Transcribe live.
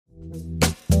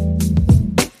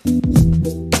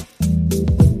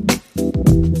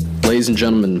ladies and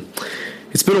gentlemen.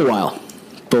 It's been a while,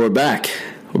 but we're back.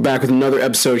 We're back with another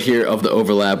episode here of The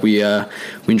Overlap. We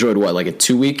enjoyed, what, like a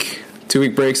two-week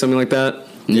break, something like that?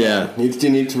 Yeah. You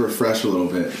need to refresh a little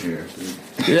bit here.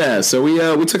 Yeah, so we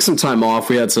took some time off.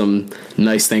 We had some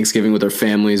nice Thanksgiving with our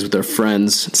families, with our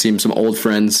friends, seeing some old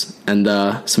friends, and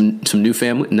some new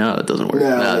family. No, that doesn't work.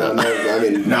 No, I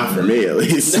mean, not for me at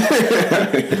least.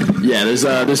 Yeah,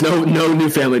 there's no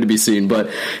new family to be seen. But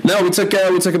no, we took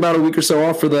about a week or so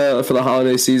off for the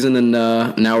holiday season, and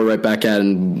now we're right back at it,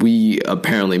 and we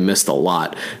apparently missed a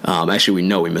lot. Actually, we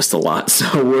know we missed a lot,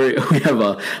 so we have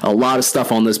a lot of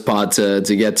stuff on this pod to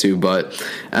get to. But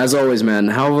as always, man,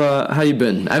 how you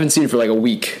been? I haven't seen you for like a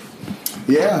week.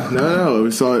 Yeah, no.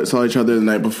 We saw each other the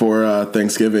night before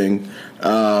Thanksgiving.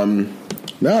 No,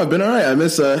 I've been all right. I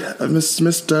missed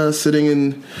sitting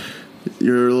in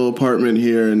your little apartment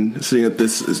here and sitting at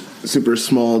this super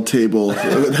small table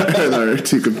with our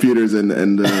two computers and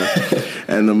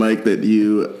the mic that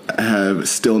you have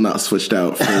still not switched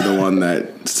out for the one that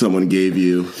someone gave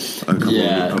you a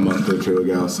month or two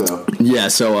ago. So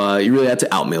you really had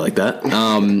to out me like that.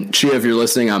 Chia, if you're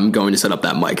listening, I'm going to set up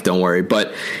that mic. Don't worry.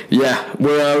 But yeah,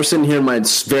 we're sitting here in my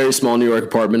very small New York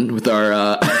apartment with our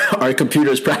our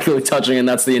computers practically touching, and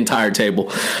that's the entire table.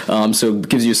 So it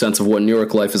gives you a sense of what New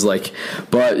York life is like.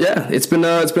 But yeah, it's been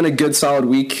a good solid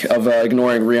week of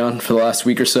ignoring Rion for the last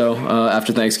week or so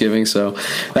after Thanksgiving. So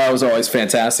that was always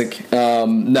fantastic.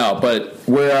 But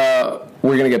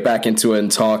we're gonna get back into it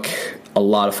and talk a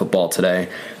lot of football today.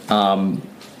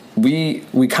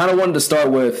 We kind of wanted to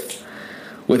start with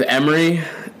Emery,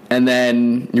 and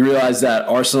then you realize that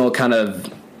Arsenal kind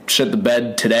of shit the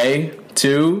bed today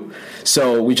too.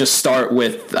 So we just start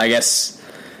with, I guess,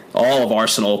 all of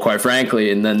Arsenal, quite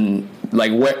frankly, and then.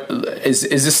 Like, what is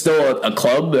this still a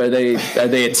club? Are they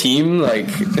a team? Like,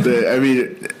 we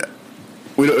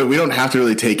don't have to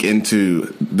really take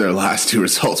into their last two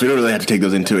results. We don't really have to take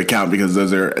those into account because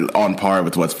those are on par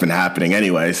with what's been happening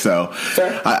anyway. So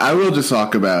I will just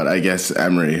talk about, I guess,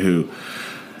 Emery, who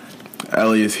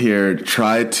Elias here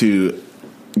tried to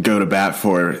go to bat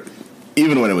for,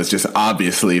 even when it was just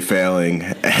obviously failing,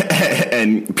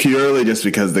 and purely just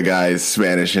because the guy is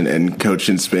Spanish and coached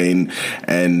in Spain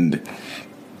and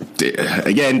did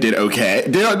okay,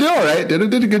 did all right, did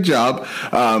a good job,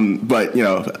 but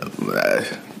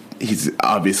he's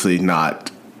obviously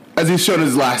not, as he's shown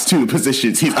his last two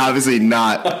positions, he's obviously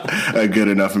not a good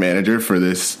enough manager for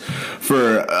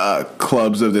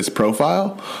clubs of this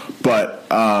profile. But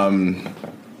I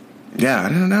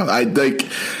don't know.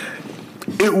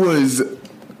 It was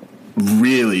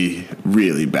really,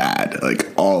 really bad. Like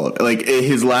all of it. Like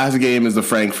his last game is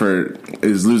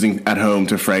losing at home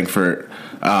to Frankfurt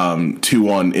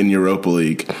 2-1 in Europa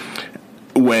League,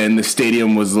 when the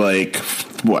stadium was like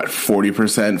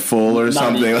 40% full or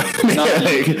something.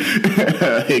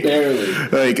 Barely.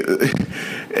 Like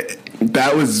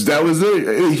that was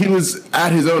it. He was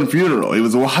at his own funeral. He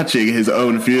was watching his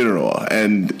own funeral,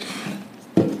 and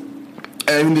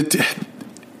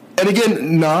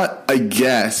again, not, I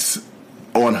guess,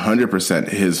 100%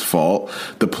 his fault.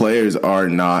 The players are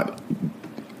not.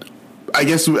 I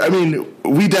mean,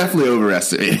 we definitely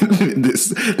overestimated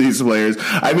these players.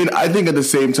 I mean, I think at the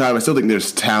same time, I still think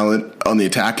there's talent on the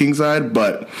attacking side,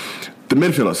 but the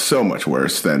midfield is so much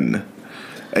worse than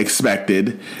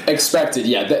expected.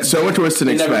 Yeah. So much worse than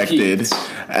expected.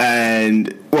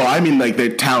 And, well, I mean, like,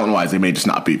 they're talent-wise, they may just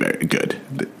not be very good.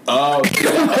 Oh,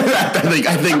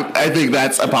 I think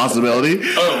that's a possibility.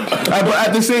 But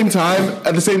at the same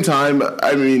time,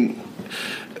 I mean,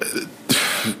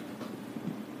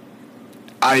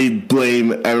 I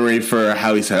blame Emery for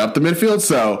how he set up the midfield.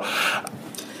 So,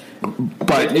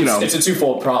 but it's a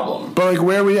twofold problem. But like,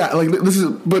 where are we at? Like,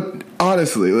 but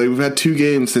honestly, like, we've had two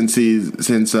games since he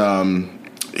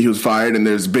was fired, and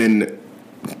there's been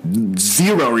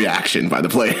zero reaction by the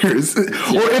players. Yeah.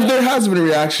 Or if there has been a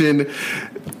reaction,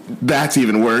 that's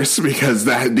even worse, because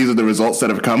these are the results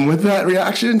that have come with that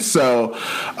reaction. So,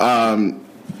 I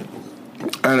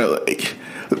don't know. Like,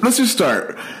 let's just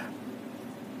start.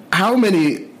 How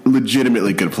many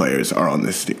legitimately good players are on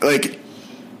this team? Like,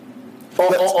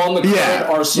 on the current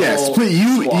Arsenal. Yes, please,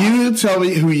 you tell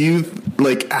me who you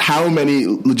like. How many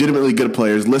legitimately good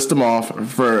players? List them off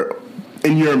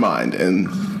in your mind. And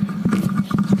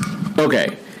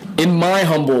okay, in my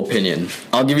humble opinion,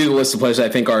 I'll give you the list of players I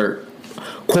think are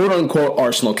quote unquote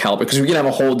Arsenal caliber, because we can have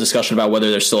a whole discussion about whether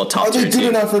they're still a top tier team. Are they good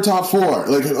enough for top four?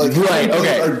 Like right?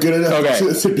 Okay, are good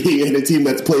enough to be in a team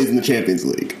that plays in the Champions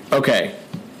League. Okay.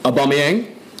 Aubameyang,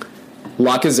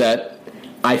 Lacazette.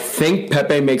 I think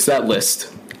Pepe makes that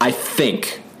list. I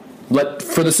think.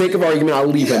 For the sake of argument, I'll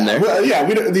leave him there. Well,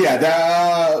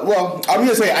 well, I'm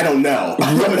gonna say I don't know. No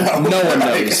one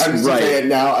knows. I'm just right saying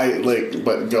now.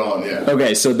 But go on. Yeah.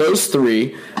 Okay, so those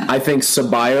three, I think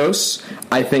Ceballos,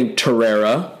 I think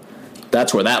Torreira.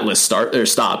 That's where that list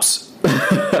stops.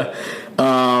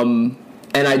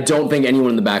 And I don't think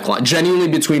anyone in the back line. Genuinely,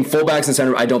 between fullbacks and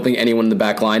center, I don't think anyone in the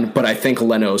back line. But I think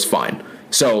Leno's fine.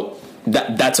 So.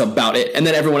 That's about it, and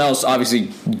then everyone else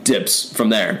obviously dips from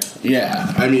there.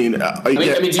 Yeah, I mean, do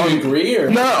you agree?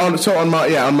 Or? No, on my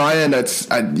end, I'd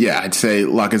say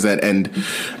Lacazette and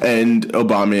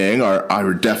Aubameyang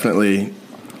are definitely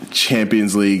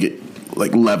Champions League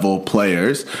level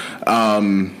players.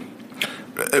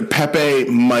 Pepe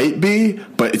might be,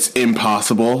 but it's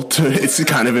impossible it's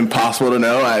kind of impossible to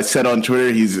know. I said on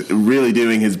Twitter he's really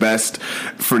doing his best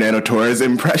Fernando Torres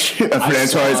impression of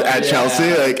Fernando Torres at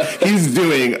Chelsea. He's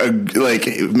doing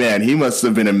man, he must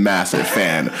have been a massive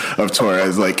fan of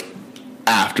Torres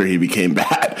after he became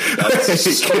bad. I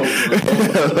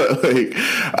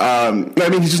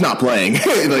mean, he's just not playing.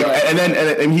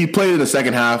 And he played in the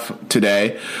second half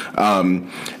today.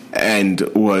 And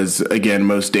was again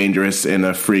most dangerous in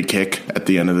a free kick at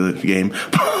the end of the game.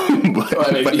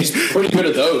 but he's pretty good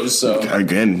at those. So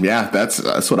again, yeah, that's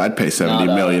what I'd pay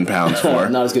 £70 million for.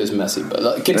 Not as good as Messi,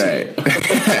 but continue.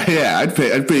 Right. Yeah, I'd pay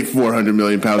 £400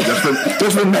 million just for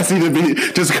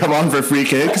Messi to come on for free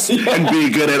kicks and be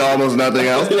good at almost nothing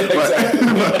else.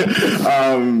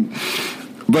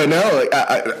 But no,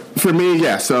 for me,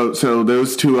 yeah. So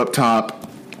those two up top,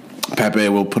 Pepe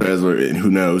will put it as who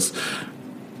knows.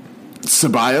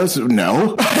 Ceballos,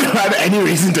 no. I don't have any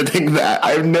reason to think that.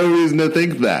 I have no reason to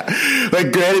think that.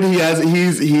 Granted, he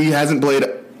hasn't played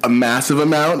a massive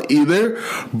amount either,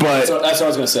 but that's what I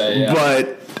was going to say. Yeah.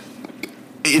 But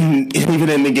even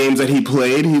in the games that he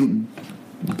played, you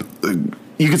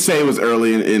could say it was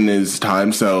early in his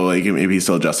time, so maybe he's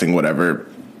still adjusting, whatever.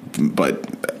 But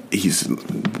I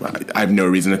have no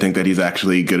reason to think that he's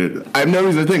actually good I have no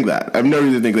reason to think that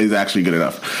he's actually good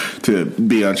enough to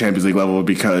be on Champions League level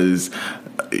because,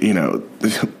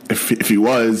 if he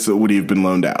was, would he have been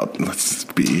loaned out? Let's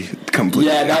be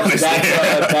completely honest.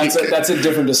 That's a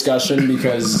different discussion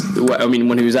because, I mean,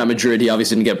 when he was at Madrid, he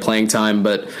obviously didn't get playing time,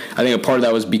 but I think a part of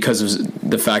that was because of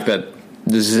the fact that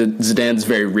Zidane's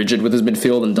very rigid with his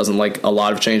midfield and doesn't like a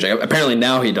lot of change. Apparently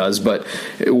now he does, but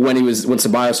when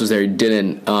Ceballos was there, he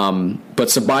didn't. But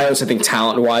Ceballos, I think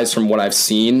talent-wise, from what I've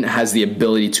seen, has the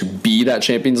ability to be that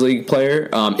Champions League player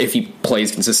if he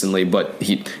plays consistently. But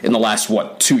in the last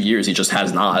 2 years, he just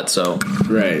has not. So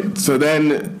right. So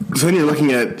then you're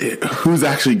looking at who's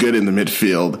actually good in the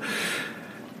midfield,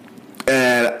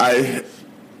 and I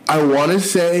want to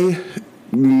say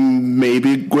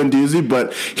maybe Guendouzi,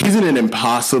 but he's in an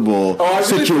impossible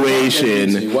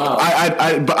situation. Wow.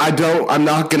 I'm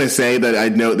not going to say that I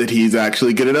know that he's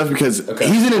actually good enough because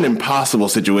he's in an impossible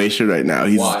situation right now.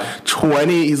 He's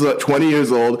 20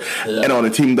 years old and on a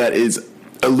team that is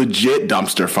a legit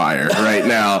dumpster fire right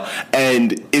now,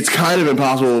 and it's kind of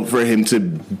impossible for him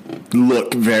to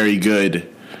look very good.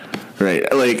 Right,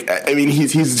 I mean,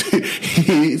 he's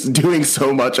doing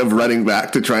so much of running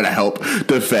back to try to help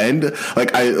defend. I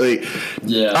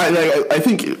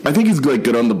think he's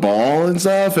good on the ball and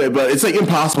stuff, but it's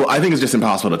impossible. I think it's just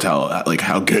impossible to tell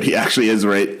how good he actually is.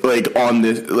 Right, on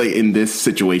this in this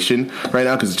situation right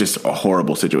now because it's just a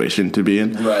horrible situation to be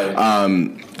in. Right,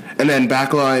 and then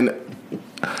backline.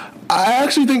 I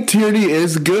actually think Tierney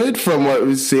is good from what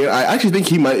we've seen. I actually think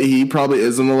he probably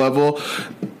is on the level.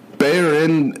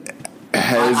 Bayern.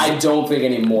 I don't think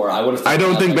anymore. I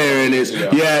don't think Bayern is.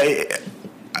 Yeah,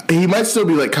 he might still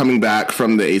be coming back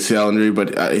from the ACL injury,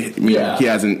 but he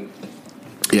hasn't.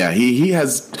 Yeah, he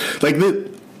has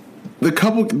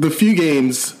the few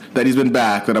games that he's been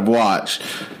back that I've watched.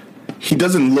 He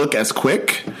doesn't look as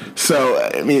quick, so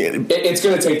I mean, it's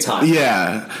going to take time.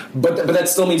 Yeah, but that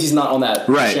still means he's not on that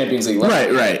Champions League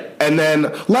level. Right. And then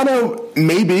Leno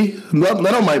might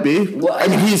be. Well, I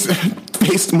mean, he's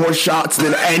faced more shots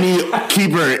than any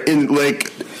keeper in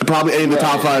probably any of the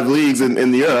top 5 leagues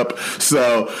in Europe.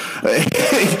 So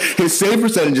his save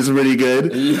percentage is really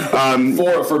good.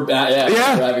 For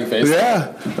having faced.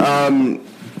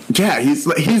 Yeah,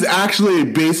 he's actually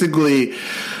basically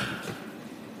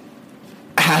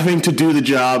having to do the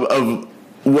job of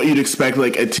what you'd expect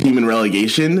a team in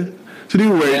relegation to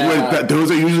do, where those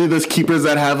are usually those keepers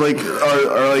that have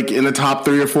are in the top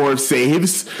 3 or 4 of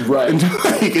saves, right? And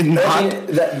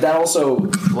that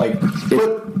also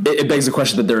it begs the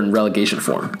question that they're in relegation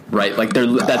form, right?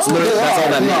 That's all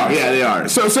that means. Yeah, they are.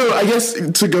 So I guess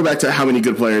to go back to how many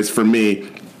good players for me,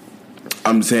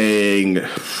 I'm saying.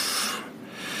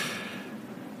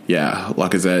 Yeah,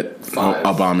 Lacazette,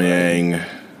 Aubameyang,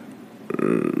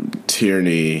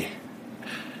 Tierney,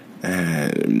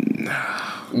 and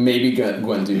maybe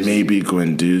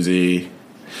Guendouzi.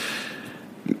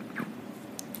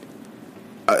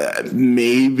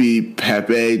 Maybe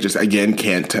Pepe. Just again,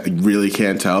 really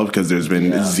can't tell because there's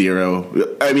been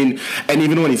zero. I mean, and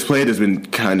even when he's played, there's been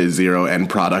kind of zero end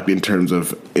product in terms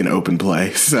of in open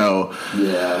play. So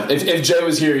yeah, if Jay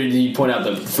was here, he'd point out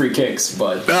the free kicks.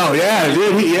 But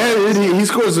he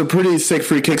scores some pretty sick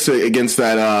free kicks against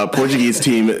that Portuguese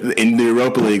team in the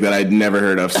Europa League that I'd never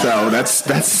heard of. So that's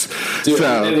dude,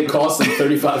 so. And it costs him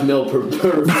 35 mil per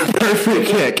free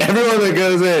kick. Everyone that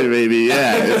goes in, maybe.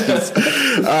 Yeah, it's just.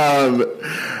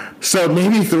 So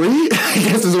maybe 3, I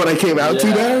guess, is what I came out to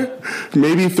there.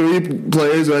 Maybe 3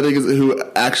 players who I think who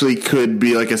actually could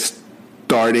be like a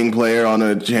starting player on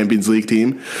a Champions League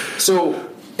team. So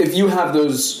if you have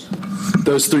those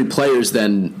 3 players,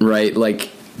 then right,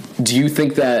 like, do you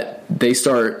think that they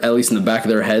start at least in the back of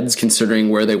their heads, considering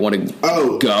where they want to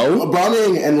go?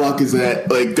 Aubameyang and Lacazette,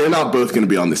 like, they're not both going to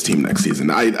be on this team next season.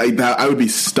 I would be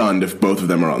stunned if both of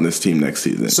them are on this team next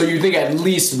season. So you think at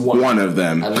least one of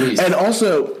them, at least. And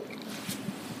also,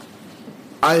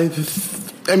 I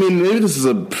mean, maybe this is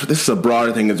a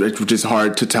broader thing, which is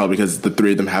hard to tell because the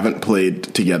 3 of them haven't played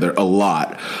together a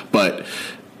lot. But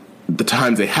the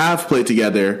times they have played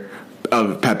together,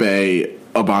 of Pepe,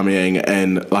 Aubameyang,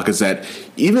 and Lacazette,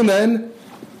 even then,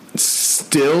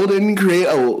 still didn't create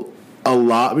a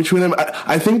lot between them.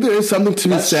 I think there is something to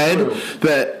be said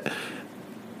that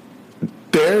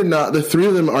the 3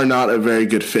 of them are not a very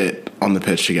good fit on the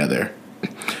pitch together,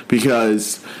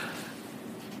 because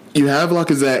you have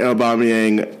Lacazette and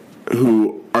Aubameyang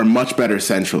who are much better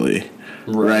centrally.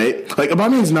 Right? Like,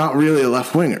 Aubameyang's not really a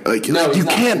left winger. Like, you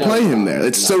can't play him there.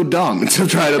 It's so dumb to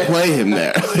try to play him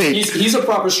there. Like, he's a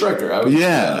proper striker.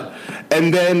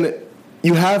 And then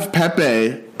you have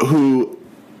Pepe, who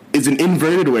is an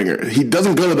inverted winger. He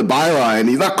doesn't go to the byline.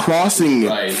 He's not crossing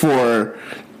for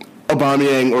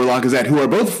Aubameyang or Lacazette, who are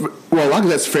both. Well,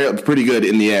 Lacazette's pretty good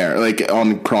in the air, like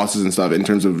on crosses and stuff, in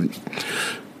terms of.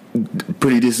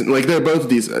 Pretty decent. Like, they're both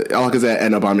these Lacazette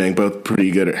and Aubameyang, both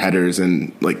pretty good at headers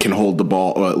and like can hold the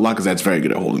ball. Lacazette's very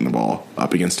good at holding the ball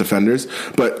up against defenders.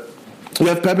 But you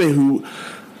have Pepe, who,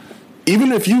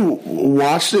 even if you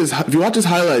watch his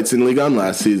highlights in Liga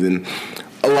last season,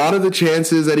 a lot of the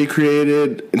chances that he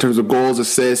created in terms of goals,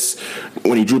 assists,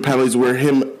 when he drew penalties, were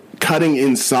him cutting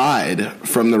inside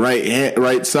from the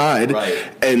right side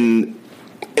and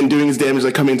doing his damage,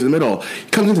 like coming into the middle. He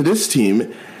comes into this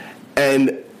team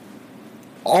and,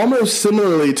 almost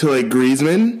similarly to like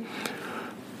Griezmann,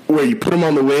 where you put him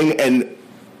on the wing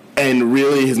and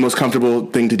really his most comfortable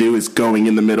thing to do is going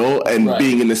in the middle and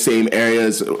being in the same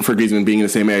areas, for Griezmann being in the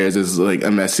same areas as like a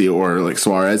Messi or like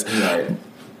Suarez. Right.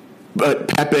 But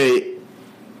Pepe,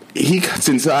 he cuts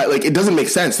inside. Like, it doesn't make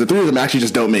sense. The 3 of them actually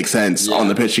just don't make sense on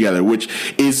the pitch together, which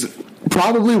is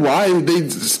probably why they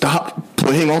stopped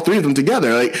playing all 3 of them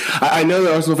together. Like, I know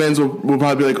that Arsenal fans will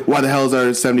probably be like, why the hell is our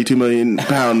 £72 million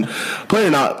player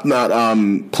not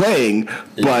playing?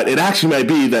 But it actually might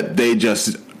be that they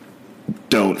just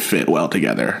don't fit well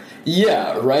together.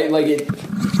 Yeah, right? Like,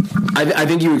 I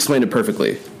think you explained it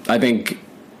perfectly. I think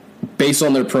based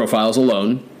on their profiles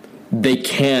alone, they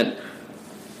can't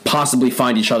possibly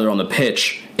find each other on the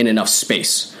pitch in enough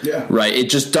space. Yeah. Right? It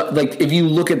just, like, if you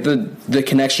look at the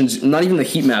connections, not even the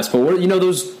heat maps, but what, you know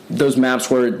those maps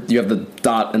where you have the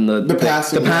dot and the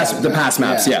pass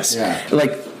maps, yes. Yeah.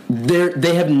 Like,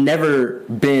 they have never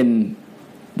been,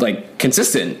 like,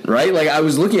 consistent, right? Like, I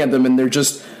was looking at them and they're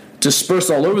just dispersed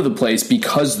all over the place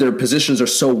because their positions are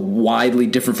so widely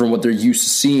different from what they're used to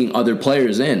seeing other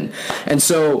players in. And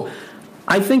so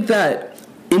I think that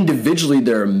individually,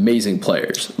 they're amazing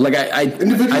players. Like,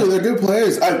 individually, they're good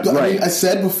players. I mean, I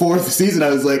said before the season,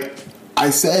 I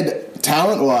said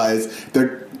talent-wise,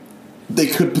 they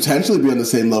could potentially be on the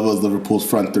same level as Liverpool's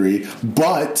front 3,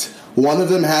 but one of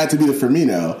them had to be the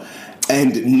Firmino,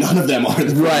 and none of them are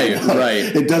the Firmino.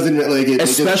 Right. It doesn't like it.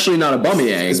 Especially not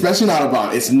Aubameyang. Especially not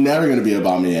Aubameyang. It's never going to be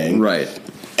Aubameyang. Right.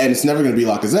 And it's never going to be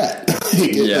Lacazette.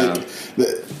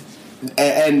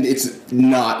 And it's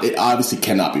not. It obviously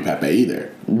cannot be Pepe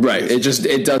either. Right. It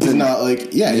doesn't. He's not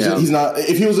like he's not.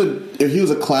 If he was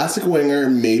a classic winger,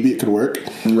 maybe it could work.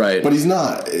 Right. But he's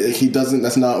not. He doesn't.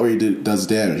 That's not where he does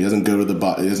damage. He doesn't go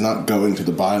to He's not going to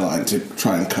the byline to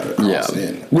try and cut across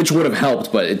in. Which would have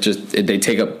helped, but they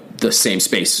take up the same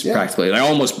space practically. Like,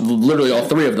 almost literally all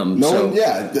 3 of them.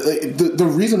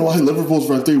 The reason why Liverpool's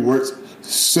front 3 works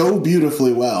so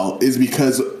beautifully well is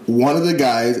because one of the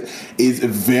guys is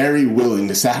very willing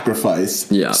to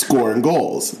sacrifice scoring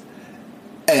goals.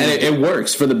 And it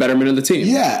works for the betterment of the team.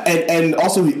 Yeah, and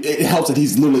also it helps that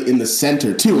he's literally in the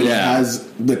center, too. And he has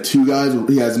the two guys,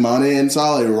 he has Mane and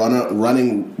Salah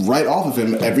running right off of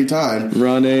him every time.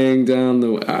 Running down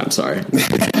the... I'm sorry.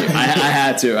 I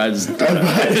had to. I just... but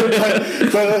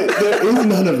there is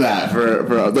none of that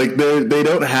for like, they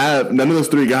don't have... None of those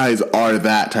three guys are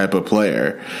that type of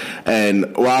player.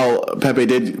 And while Pepe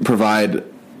did provide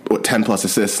 10-plus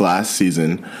assists last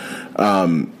season...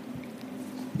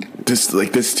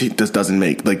 This team just doesn't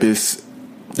make this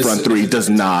front three does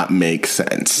not make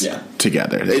sense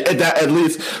together. At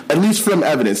least from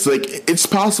evidence, like it's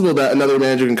possible that another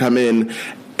manager can come in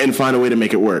and find a way to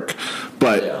make it work,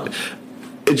 but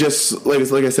it just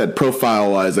like I said,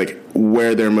 profile wise, like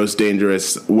what their most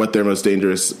dangerous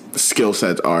skill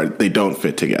sets are, they don't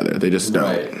fit together. They just don't.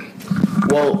 Right.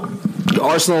 Well,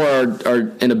 Arsenal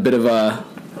are in a bit of a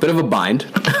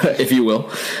bind, if you will.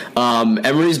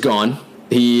 Emery's gone.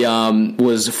 He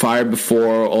was fired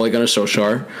before Ole Gunnar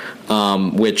Solskjaer,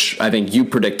 which I think you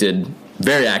predicted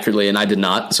very accurately, and I did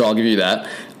not. So I'll give you that.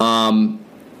 Well,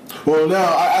 no,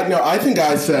 I think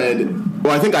I said.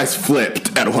 Well, I think I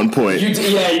flipped at one point. You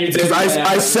did. Because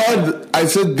I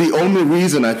said the only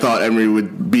reason I thought Emery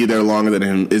would be there longer than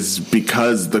him is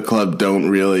because the club don't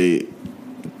really.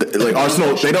 Like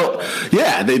Arsenal, they don't.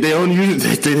 Yeah, they don't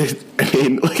usually. I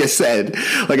mean, like I've said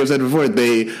before,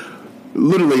 they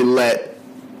literally let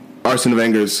Arsene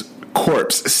Wenger's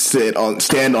corpse stand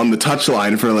on the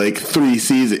touchline for like 3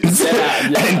 seasons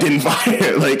and didn't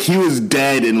fire. Like he was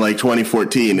dead in like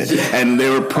 2014, and they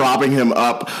were propping him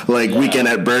up like Weekend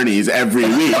at Bernie's every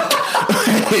week,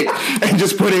 and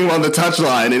just putting him on the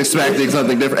touchline and expecting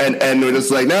something different. And we're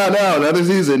just like, no, another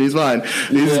season, he's fine.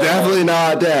 He's definitely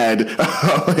not dead.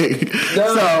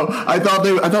 So I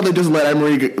thought they just let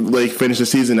Emery like finish the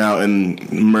season out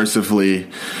and mercifully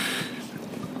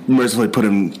put him, put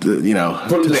him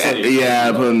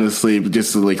to sleep,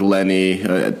 just like Lenny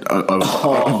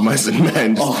of Mice and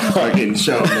Men, just fucking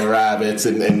show him the rabbits,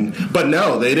 but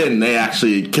no, they didn't. They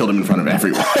actually killed him in front of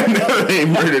everyone. They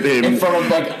murdered him in front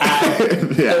of like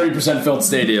 30% filled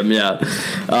stadium.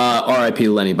 R.I.P.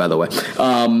 Lenny, by the way.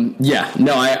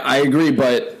 I agree,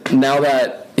 but now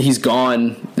that he's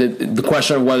gone, the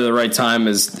question of whether the right time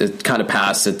is kind of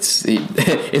past.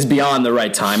 It's beyond the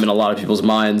right time in a lot of people's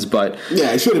minds. But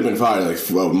yeah, it should have been fired like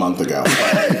a month ago.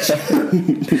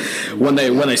 when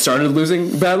they started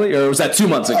losing badly, or was that 2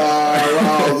 months ago?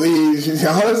 Honestly,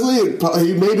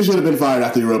 he maybe should have been fired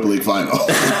after the Europa League final.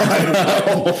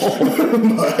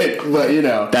 but you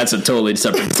know, that's a totally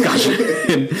separate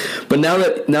discussion. But now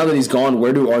that he's gone,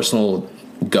 where do Arsenal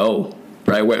go?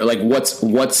 Right?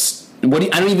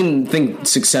 I don't even think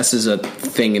success is a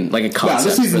thing, in, like a concept. Yeah,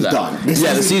 the season's for that. done.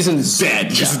 The season's dead.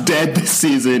 Just dead this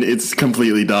season. It's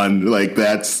completely done. Like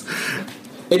that's.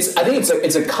 I think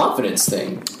it's a confidence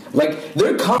thing. Like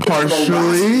their confidence in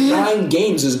the last 9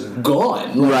 games is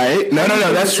gone. Like, right? No.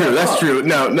 That's true. That's true.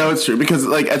 No, it's true because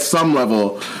like at some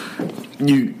level.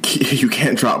 You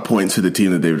can't drop points to the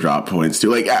team that they've dropped points to.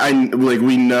 Like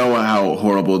we know how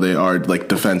horrible they are, like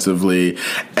defensively,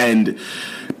 and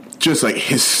just like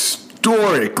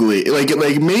historically, like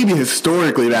maybe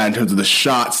historically bad in terms of the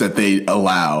shots that they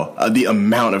allow, the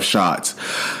amount of shots.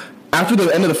 After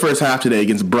the end of the first half today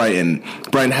against Brighton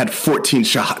had 14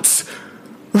 shots.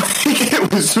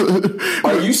 It was.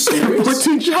 Are you serious?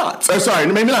 14 shots. Oh, sorry,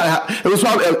 maybe not. It was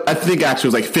probably. I think actually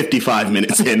it was like 55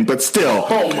 minutes in, but still.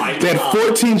 Oh my god! They had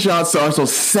 14 shots to Arsenal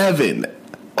 7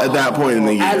 at that point in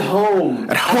the game. At home.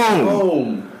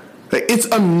 Like, it's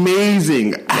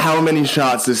amazing how many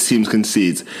shots this team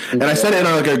concedes. And I said it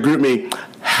in like a group meet.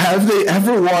 Have they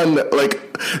ever won? Like,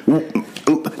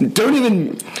 don't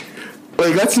even.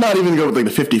 Like, let's not even go with, like,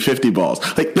 the 50-50 balls.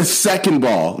 Like, the second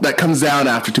ball that comes down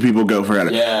after 2 people go for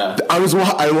it. Yeah. I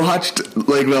watched,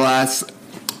 like, the last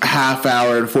half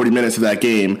hour, 40 minutes of that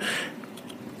game.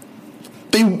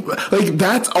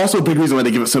 That's also a big reason why they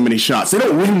give up so many shots. They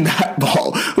don't win that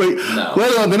ball. Like, no.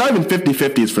 They're not even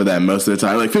 50-50s for them most of the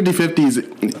time. Like,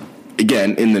 50-50s,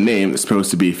 again, in the name, it's supposed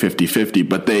to be 50-50,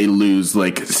 but they lose,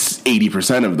 like,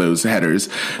 80% of those headers.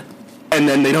 And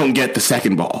then they don't get the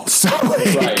second ball. So,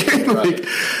 right.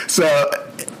 So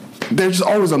they're just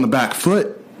always on the back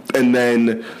foot. And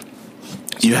then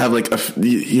you have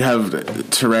you have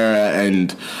Torreira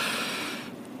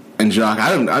and Jacques.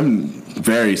 I'm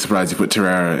very surprised you put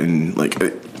Torreira in like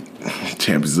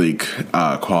Champions League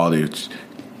quality.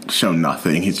 Shown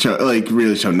nothing. He's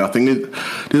really shown nothing to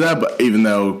do that. But even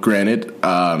though, granted,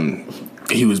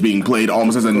 he was being played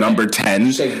almost as a number 10.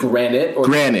 You say Granite? Or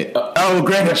Granite.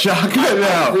 Granite Xhaka. No.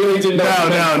 I really didn't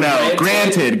know. No.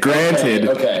 Granted.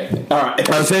 Okay. All right.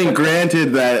 I was saying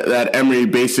granted that Emery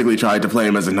basically tried to play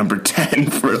him as a number 10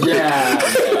 for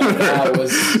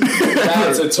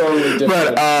that's a totally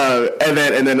different. But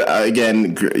and then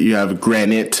again you have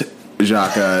Granite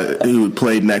Xhaka who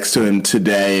played next to him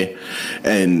today,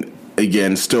 and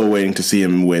again still waiting to see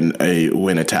him win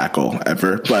a tackle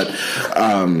ever. But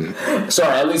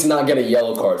sorry, at least not get a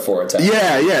yellow card for a tackle.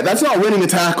 Yeah, that's not winning a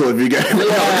tackle if you get a yellow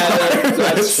card.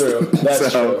 That's true.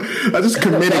 That's true. That's just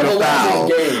committing a foul.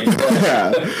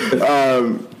 Yeah.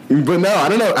 But no, I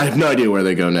don't know. I have no idea where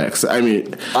they go next. I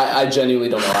mean, I genuinely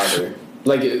don't know either.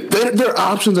 Like their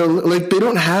options are like they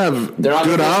don't have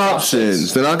good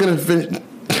options. They're not going to finish.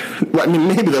 Well, I mean,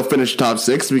 maybe they'll finish top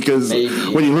 6 because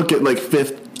when you look at like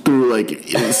 5th through like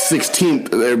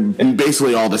 16th, they're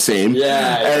basically all the same.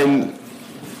 Yeah.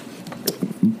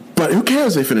 But who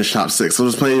cares if they finish top 6? They'll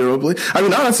just play Europa League. I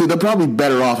mean, honestly, they're probably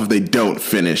better off if they don't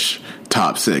finish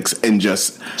top 6 and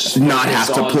just not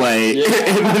have to play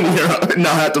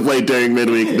not have to play during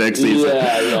midweek next season.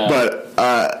 But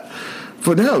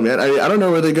no, man, I don't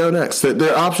know where they go next.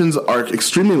 Their options are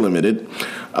extremely limited.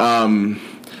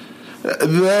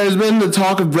 There's been the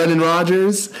talk of Brendan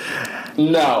Rodgers.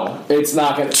 No, it's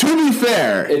not going to be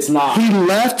fair, it's not. He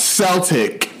left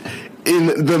Celtic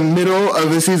in the middle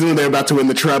of the season when they were about to win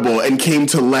the treble and came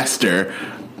to Leicester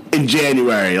in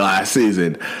January last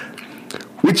season,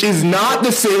 which is not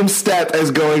the same step as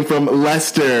going from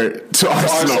Leicester to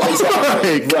Arsenal.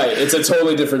 Exactly. Right, it's a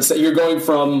totally different step. You're going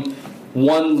from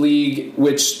one league,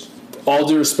 which, all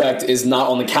due respect, is not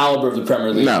on the caliber of the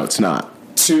Premier League. No, it's not.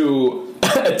 To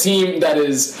a team that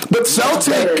is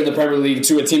better in the Premier League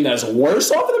to a team that is worse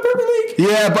off in the Premier League.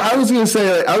 Yeah, but I was going to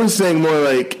say, I was saying more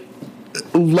like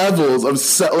levels of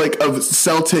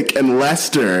Celtic and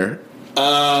Leicester.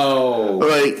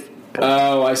 I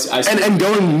see. And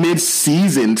going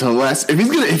mid-season to Leicester. If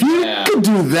you could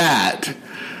do that.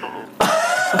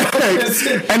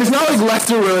 And it's not like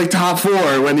Leicester were like top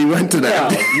 4 when he went to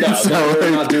that. No,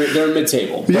 they're not doing. They're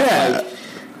mid-table. Yeah.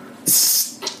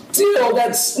 Still,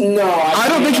 that's no. I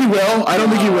don't think he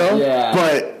will. Yeah.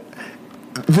 But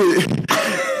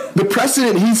the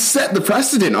precedent, he's set the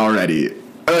precedent already.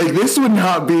 Like this would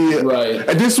not be right.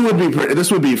 This would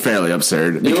be fairly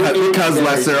absurd because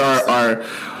Leicester are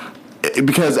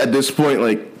because at this point,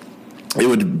 like, it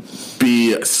would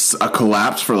be a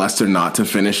collapse for Leicester not to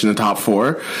finish in the top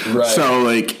 4. Right. So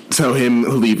him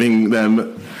leaving them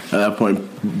at that point.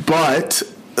 But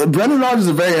Brendan Rodgers is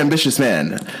a very ambitious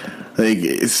man. But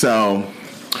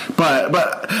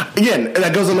again,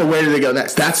 that goes on the where do they go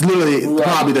next. That's literally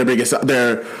probably their biggest,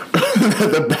 the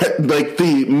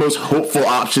most hopeful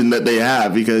option that they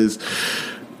have, because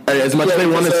as much as they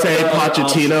want to say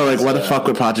Pochettino, like, why the fuck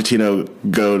would Pochettino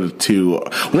go to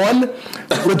one?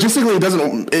 Logistically, it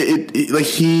doesn't.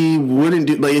 He wouldn't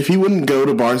do, like, if he wouldn't go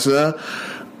to Barca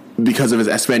because of his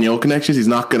Espanyol connections, he's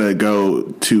not going to go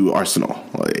to Arsenal.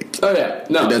 Like, that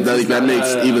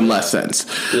makes even less sense.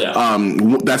 Yeah.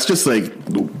 That's just like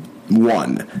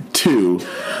 1, 2.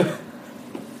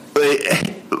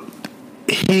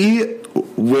 He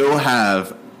will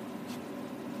have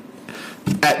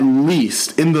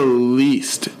in the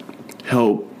least,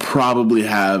 he'll probably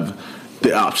have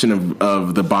the option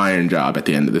of the Bayern job at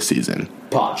the end of the season.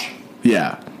 Poch.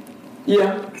 Yeah.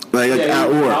 Yeah. At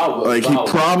work. He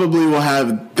probably will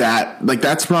have that. Like,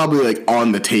 that's probably like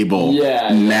on the table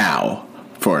now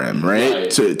for him, right?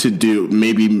 To do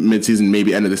maybe mid-season,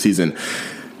 maybe end of the season.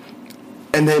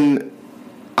 And then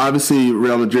obviously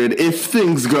Real Madrid, if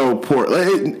things go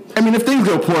poorly,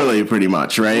 pretty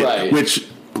much, right? Which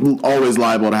always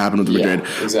liable to happen with Madrid.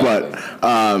 Exactly.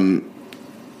 But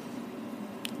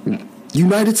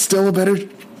United's still a better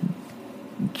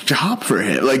job for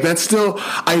him. Like, that's still,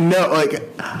 I know,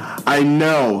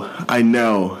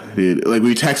 dude. Like,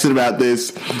 we texted about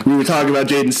this. We were talking about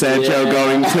Jadon Sancho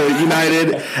going to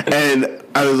United, and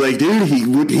I was like, dude,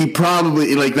 he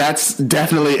probably, like, that's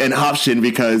definitely an option,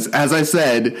 because, as I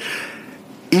said,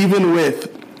 even with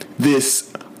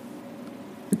this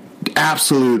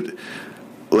absolute,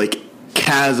 like,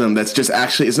 chasm that's just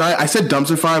actually, it's not, I said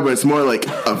dumpster fire, but it's more like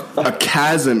a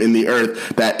chasm in the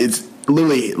earth that is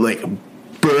literally like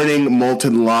burning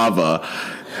molten lava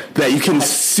that you can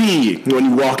see when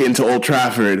you walk into Old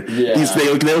Trafford.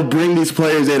 They'll bring these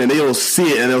players in and they'll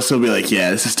see it and they'll still be like, yeah,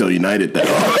 this is still United though.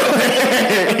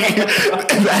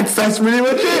 that's pretty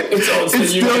much it. It's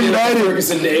still United.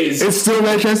 It's still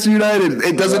Manchester United.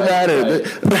 It doesn't matter.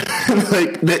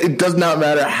 Like, it does not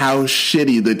matter how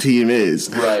shitty the team is.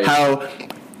 Right. How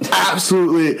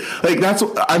absolutely, like, that's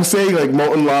what I'm saying, like,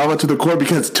 molten lava to the core,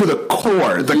 because to the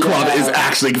core, the club is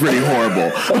actually pretty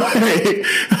horrible. like,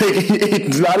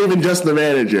 it's not even just the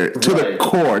manager. To the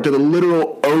core, to the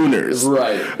literal owners.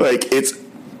 Right. Like, it's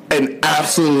an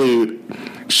absolute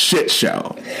shit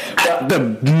show.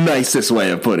 The nicest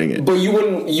way of putting it. But you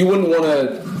wouldn't want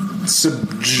to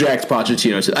subject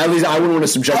Pochettino to, at least I wouldn't want to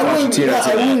subject Pochettino to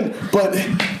that. But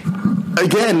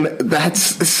again, that's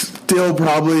still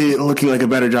probably looking like a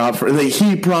better job for. Like,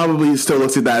 he probably still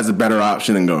looks at that as a better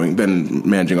option than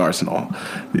managing Arsenal.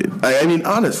 I mean,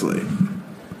 honestly.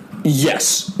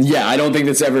 Yes. Yeah, I don't think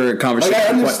that's ever a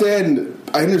conversation.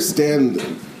 Like, I understand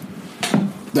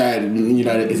that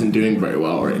United isn't doing very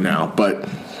well right now, but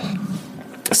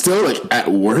still, like, at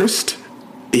worst,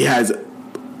 he has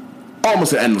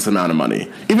almost an endless amount of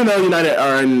money. Even though United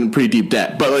are in pretty deep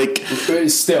debt, but, like,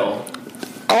 still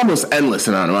almost endless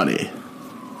amount of money,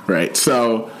 right?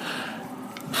 So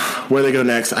where they go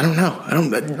next, I don't know.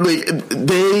 Like,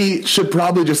 they should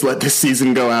probably just let this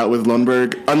season go out with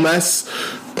Lundberg, unless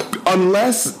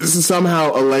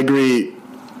somehow Allegri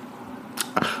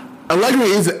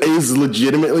is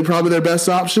legitimately probably their best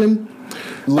option.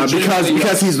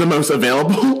 Because he's the most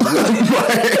available.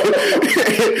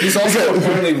 He's also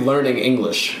apparently learning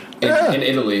English in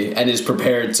Italy and is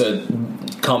prepared to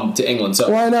come to England.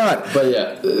 So why not? But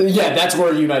yeah, that's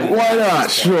where United. Why not?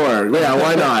 Sure, yeah,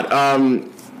 why not?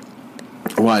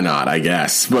 Why not? I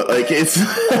guess, but, like, it's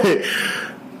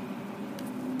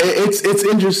it's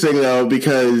interesting though,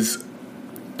 because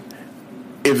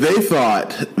if they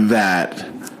thought that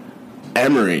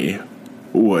Emery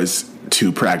was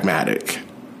too pragmatic.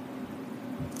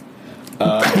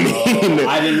 I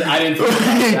didn't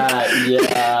think about that.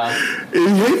 Yeah.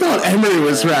 They thought Emery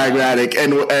was pragmatic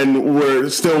and were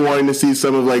still wanting to see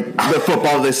some of, like, the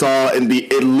football they saw, and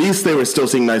at least they were still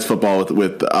seeing nice football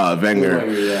with Wenger.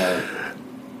 Yeah.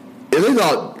 If they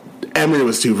thought Emery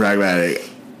was too pragmatic,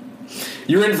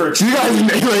 you're in for a you guys,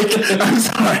 like, I'm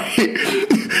sorry.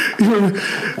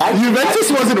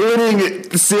 Juventus wasn't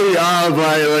winning Serie A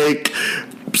by, like,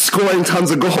 scoring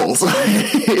tons of goals.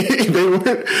 they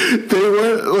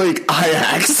weren't like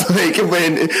Ajax. Like,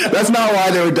 that's not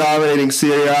why they were dominating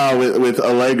Serie A with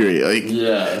Allegri. Like,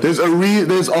 yeah.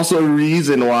 There's also a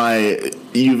reason why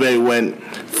Juve went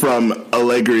from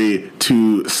Allegri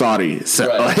to Sarri. So,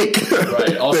 right.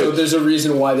 Right. Also, there's a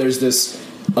reason why there's this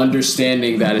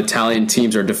understanding that Italian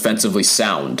teams are defensively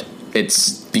sound.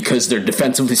 It's because they're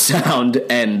defensively sound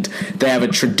and they have a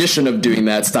tradition of doing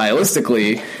that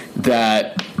stylistically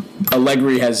that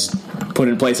Allegri has put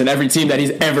in place in every team that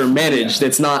he's ever managed.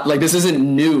 It's not like, this isn't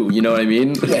new, you know what I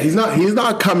mean? Yeah, he's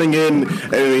not coming in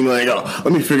and being like, oh,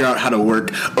 let me figure out how to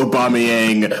work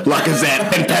Aubameyang,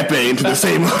 Lacazette, and Pepe into the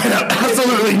same lineup.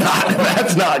 Absolutely not.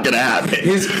 That's not going to happen.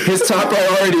 His top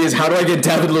priority is, how do I get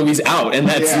David Luiz out? And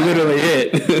that's literally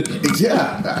it.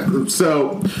 Yeah.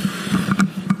 So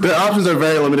the options are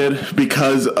very limited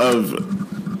because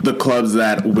of the clubs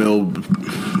that will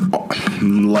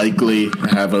likely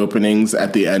have openings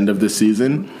at the end of the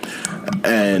season,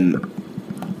 and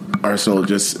Arsenal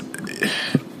just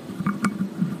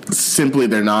simply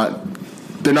they're not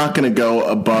going to go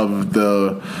above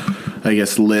the, I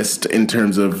guess, list in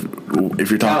terms of,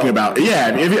 if you're talking about if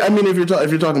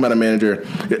you're talking about a manager,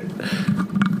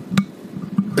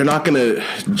 they're not going to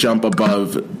jump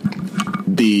above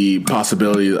the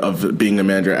possibility of being a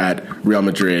manager at Real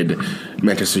Madrid,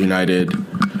 Manchester United,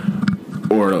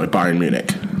 or like Bayern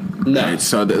Munich. No, right?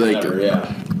 So like, never,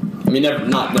 yeah. I mean,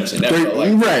 not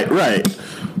necessarily never. Like, right.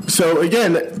 So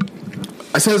again,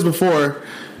 I said this before.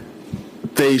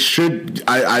 They should.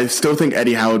 I still think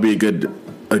Eddie Howe would be a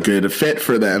good fit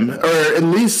for them, or at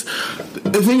least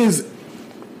the thing is,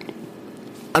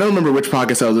 I don't remember which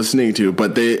podcast I was listening to,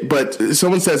 but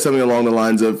someone said something along the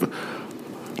lines of,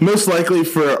 most likely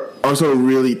for Arsenal to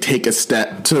really take a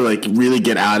step to, like, really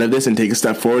get out of this and take a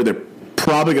step forward, they're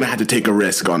probably going to have to take a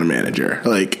risk on a manager.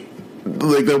 Like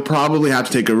they'll probably have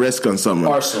to take a risk on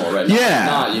someone. Arsenal, right?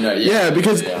 Yeah,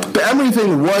 because the Emery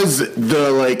thing was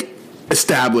the, like,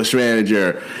 established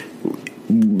manager.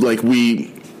 Like,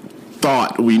 we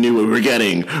thought we knew what we were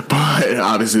getting, but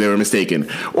obviously they were mistaken.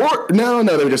 Or no,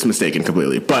 they were just mistaken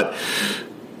completely. But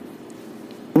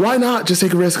why not just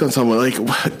take a risk on someone? Like,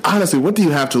 honestly, what do you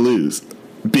have to lose?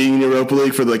 Being in Europa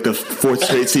League for, like, the fourth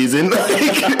straight season?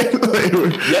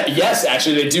 Yes,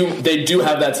 actually, they do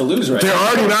have that to lose, right? They're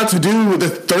already not to do with the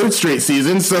third straight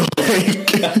season, so,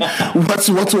 like, what's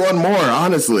one more,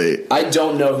 honestly? I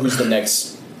don't know who's the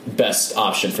next best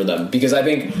option for them, because I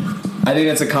think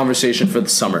that's a conversation for the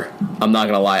summer. I'm not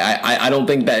gonna lie. I don't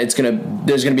think that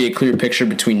there's gonna be a clear picture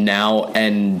between now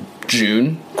and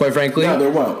June, quite frankly. No,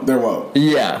 there won't.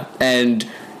 Yeah, and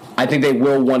I think they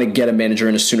will want to get a manager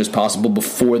in as soon as possible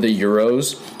before the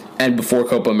Euros and before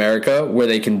Copa America, where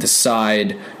they can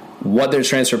decide what their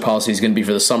transfer policy is going to be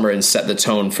for the summer and set the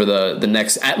tone for the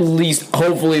next, at least,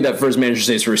 hopefully that first manager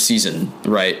stays for a season,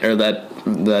 right? Or that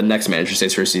the next manager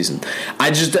stays for a season.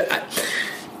 I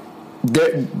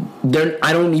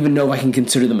don't even know if I can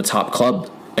consider them a top club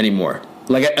anymore.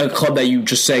 Like a club that you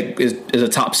just say is a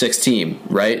top 6 team,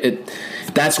 right?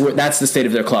 That's the state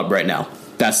of their club right now.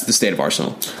 That's the state of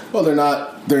Arsenal. Well, they're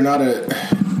not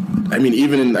I mean,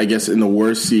 even in the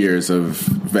worst years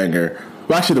of Wenger.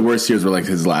 Well, actually, the worst years were like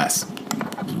his last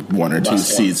 1 or 2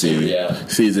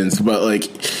 seasons. But like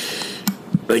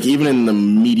even in the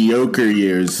mediocre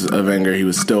years of Wenger, he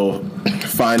was still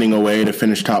finding a way to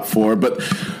finish top 4. But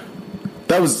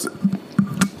that was,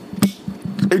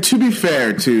 to be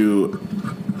fair to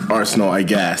Arsenal, I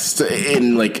guess,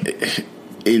 in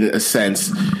a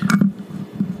sense,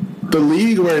 the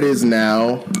league where it is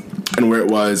now and where it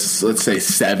was, let's say,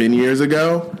 7 years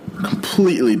ago,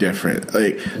 completely different.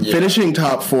 Finishing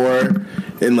top 4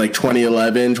 in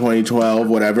 2011, 2012,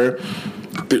 whatever,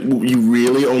 you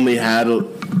really only had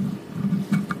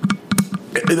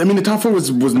the top 4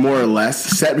 was more or less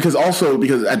set because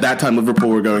at that time Liverpool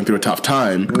were going through a tough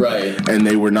time, right? And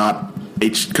they were not a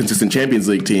consistent Champions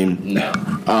League team. No.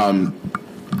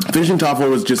 Finishing top 4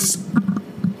 was just,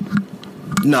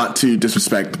 not to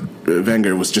disrespect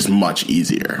Wenger, was just much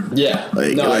easier. Yeah.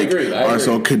 I agree.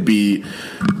 Arsenal could be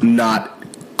not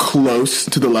close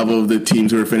to the level of the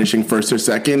teams who were finishing first or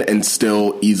second and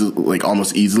still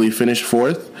almost easily finish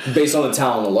 4th. Based on the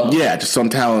talent alone. Yeah, just on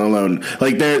talent alone.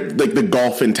 They're the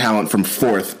golf in talent from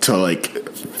 4th to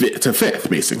 5th,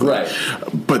 basically. Right.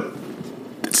 But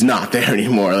it's not there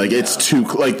anymore. It's too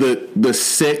the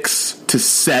 6 to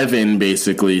 7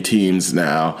 basically teams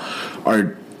now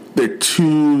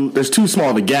there's too small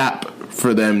of a gap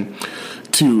for them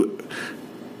to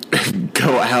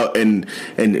go out and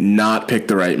not pick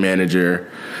the right manager,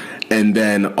 and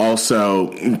then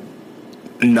also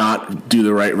not do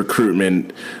the right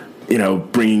recruitment.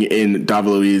 Bringing in David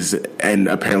Luiz and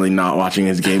apparently not watching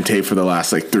his game tape for the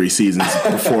last 3 seasons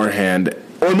beforehand.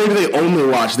 Or maybe they only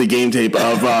watched the game tape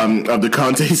of the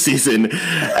Conte season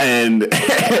and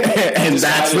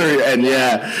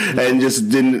just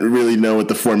didn't really know what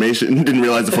didn't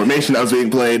realize the formation that was being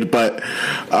played. But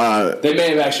they may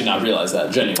have actually not realized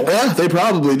that, genuinely. Yeah, they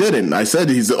probably didn't. I said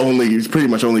he's pretty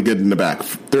much only good in the back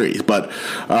 3, but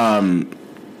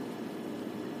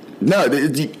no, they're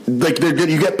good.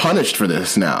 You get punished for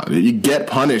this now. You get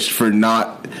punished for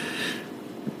not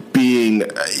being,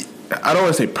 I don't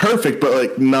want to say perfect,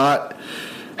 but not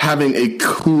having a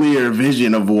clear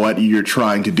vision of what you're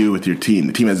trying to do with your team.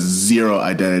 The team has zero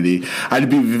identity. I'd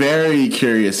be very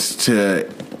curious to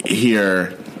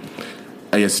hear,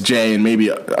 I guess, Jay and maybe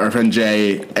our friend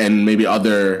Jay and maybe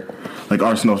other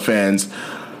Arsenal fans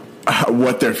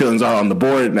what their feelings are on the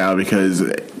board now, because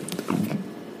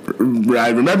I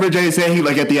remember Jay saying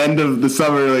at the end of the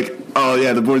summer, oh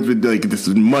yeah, the board's been this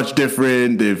is much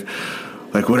different. They've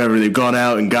whatever, they've gone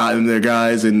out and gotten their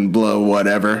guys and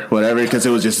whatever, because it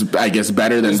was just, I guess,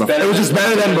 better than before. It was just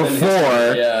better than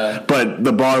before, yeah. But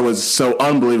the bar was so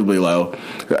unbelievably low.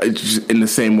 In the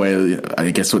same way,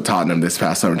 I guess, with Tottenham this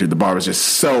past summer too, the bar was just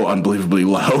so unbelievably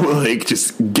low.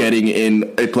 Just getting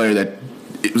in a player that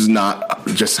it was not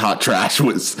just hot trash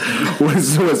was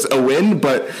a win,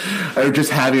 but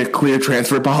just having a clear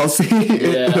transfer policy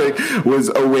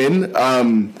was a win.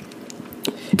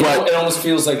 But it almost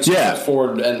feels like 2 steps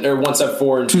forward or 1 step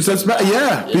forward, 2 steps back.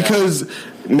 Yeah, because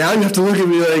now you have to look at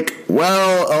me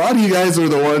well, a lot of you guys are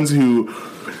the ones who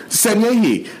said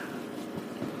Yehi.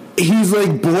 He's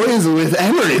boys with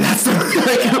Emery. That's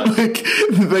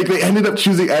they ended up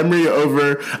choosing Emery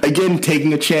over, again,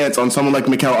 taking a chance on someone like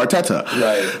Mikel Arteta.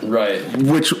 Right.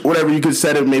 Which, whatever, you could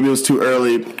say it, maybe it was too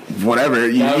early. Whatever,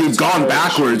 you've gone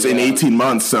backwards in 18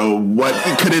 months. So what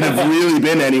could it have really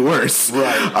been any worse?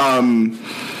 Right.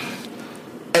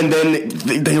 And then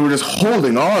they were just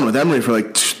holding on with Emery for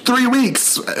 3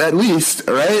 weeks at least,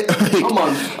 right? A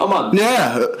month.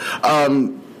 Yeah.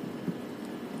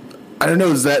 I don't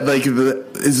know. Is that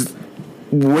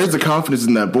where's the confidence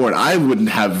in that board? I wouldn't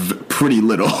have pretty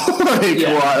little.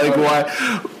 Why?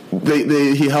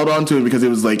 He held on to it because it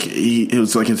was it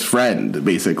was his friend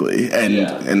basically,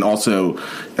 and also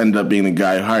ended up being the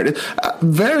guy who hired it.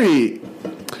 Very,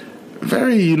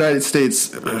 very United States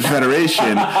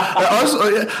Federation.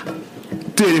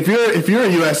 Dude, if you're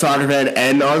a U.S. soccer fan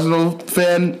and Arsenal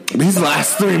fan, these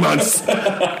last 3 months.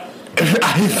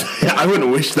 I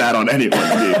wouldn't wish that on anyone,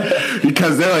 dude,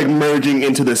 because they're like merging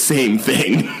into the same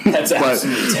thing. That's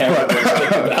absolutely terrible to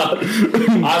think about.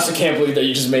 I also can't believe that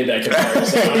you just made that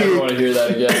comparison. I don't want to hear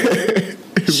that again.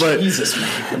 Jesus,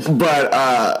 man.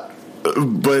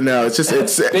 But no, it's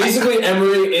basically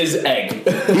Emery is egg.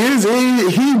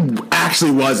 He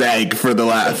actually was egg for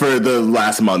the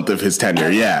last month of his tenure.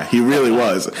 Yeah, he really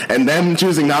was. And them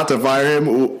choosing not to fire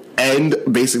him and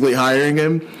basically hiring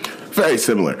him, very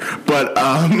similar. But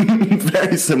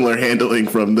very similar handling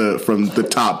from the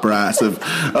top brass of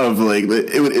like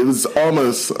it was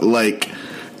almost like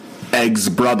Egg's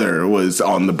brother was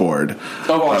on the board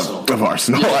of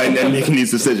Arsenal and making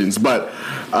these decisions, but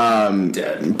no,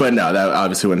 that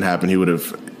obviously wouldn't happen. He would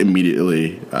have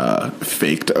immediately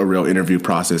faked a real interview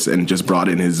process and just brought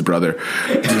in his brother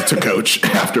to coach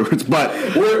afterwards. But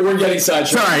we're getting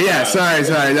sidetracked.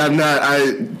 Sorry. I'm not.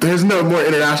 There's no more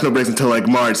international breaks until like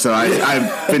March, so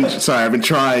I've been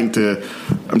trying to.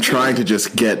 I'm trying to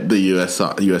just get the U.S.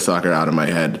 soccer out of my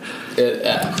head.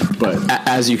 But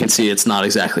as you can see, it's not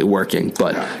exactly working.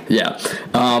 But yeah.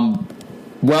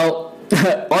 Well,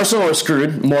 Arsenal are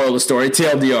screwed. Moral of the story: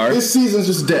 TLDR. This season's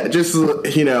just dead. Just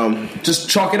just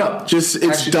chalk it up.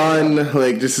 It's done.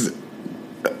 Like just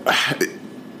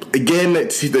again,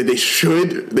 they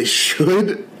should.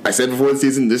 I said before the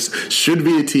season, this should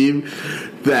be a team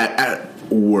that at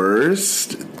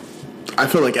worst. I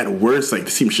feel like at worst, like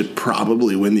the team should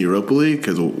probably win the Europa League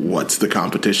because what's their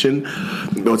competition?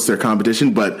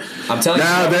 But I'm telling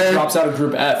you, drops out of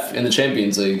Group F in the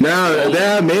Champions League.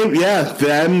 Them.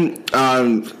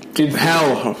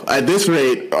 Hell, at this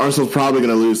rate, Arsenal's probably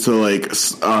going to lose to like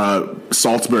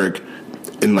Salzburg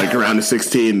in like around the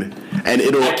 16, and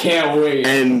I can't wait.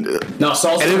 And no,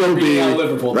 Salzburg will be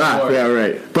Liverpool. Yeah,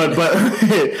 right. But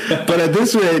at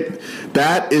this rate,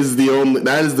 that is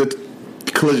the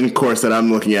collision course that I'm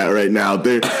looking at right now.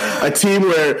 They're a team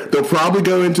where they'll probably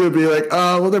go into it and be like,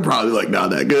 oh, well, they're probably like not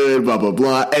that good, blah, blah,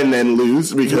 blah, and then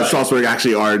lose because Salzburg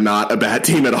actually are not a bad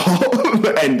team at all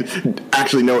and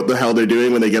actually know what the hell they're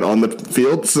doing when they get on the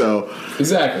field. So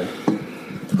exactly.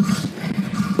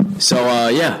 So,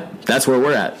 that's where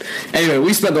we're at. Anyway,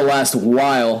 we spent the last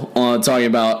while on talking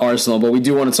about Arsenal, but we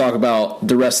do want to talk about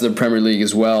the rest of the Premier League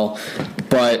as well.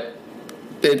 But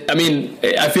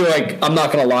I feel like, I'm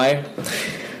not going to lie,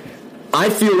 I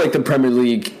feel like the Premier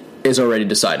League is already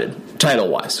decided,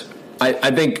 title-wise.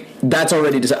 I think that's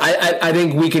already decided. I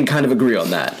think we can kind of agree on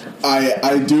that.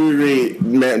 I do agree,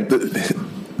 man.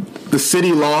 The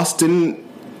City loss didn't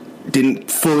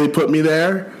fully put me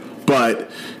there, but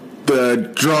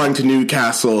the drawing to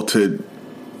Newcastle, to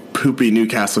poopy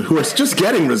Newcastle, who are just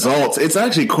getting results. It's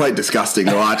actually quite disgusting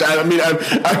to watch. I mean,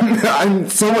 I'm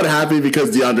somewhat happy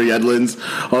because DeAndre Yedlin's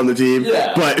on the team,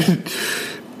 but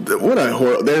what a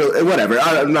whatever.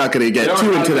 I'm not going to get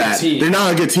too into that. They're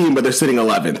not a good team, but they're sitting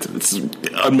 11th. It's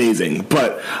amazing.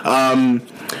 But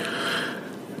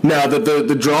now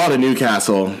the draw to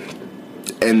Newcastle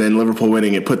and then Liverpool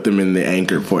winning it put them in the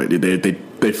anchor point.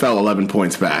 They fell 11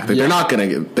 points back. They're not going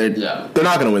to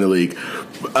win the league.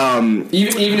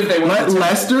 Even if they win,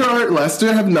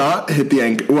 Leicester have not hit the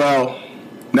anchor. Well,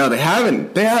 no, they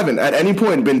haven't. They haven't at any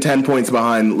point been 10 points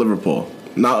behind Liverpool.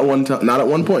 Not at one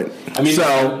point.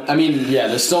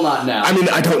 They're still not now. I mean,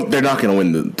 they're not going to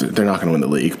win they're not going to win the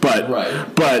league. But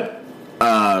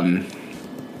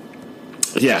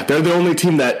they're the only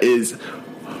team that is,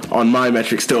 on my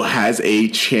metric, still has a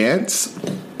chance,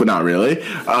 but not really.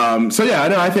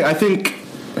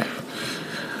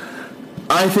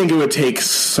 I think it would take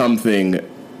something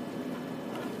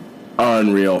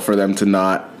unreal for them to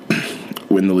not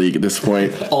win the league at this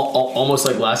point. Almost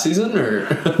like last season, or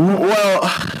well,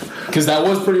 because that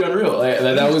was pretty unreal.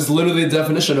 That was literally the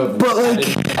definition of. But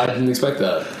I didn't expect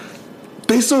that.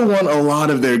 They still won a lot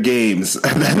of their games,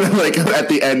 and then like at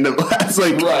the end of last,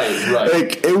 right.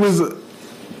 Like it was.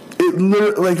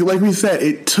 Like we said,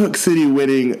 it took City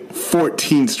winning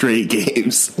 14 straight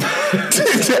games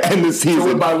to end the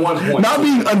season. By 1 point. Not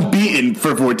being unbeaten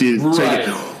for 14 straight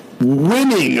games.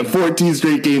 Winning 14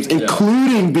 straight games,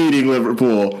 including beating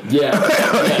Liverpool.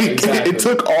 Exactly. It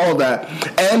took all of that.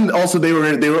 And also they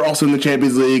were also in the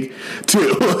Champions League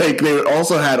too. Like they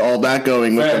also had all that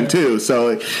going with them too.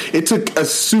 So it took a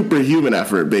superhuman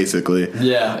effort basically.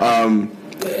 Yeah.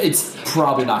 It's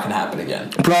probably not going to happen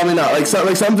again. Probably not. Like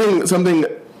something.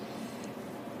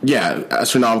 Yeah,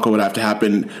 astronomical would have to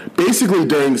happen basically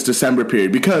during this December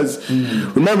period because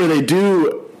remember they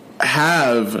do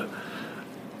have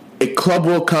a Club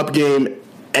World Cup game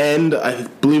and I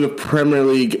believe a Premier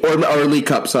League or League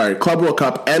Cup. Sorry, Club World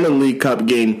Cup and a League Cup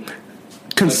game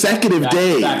consecutive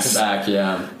days back to back.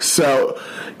 Yeah. So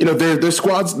their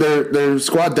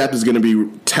squad depth is going to be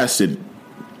tested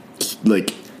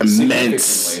like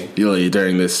immensely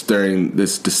during this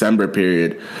December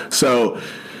period. So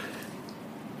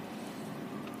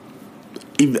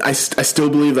I still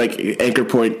believe like anchor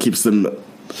point keeps them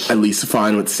at least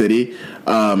fine with City.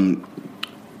 But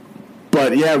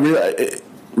yeah,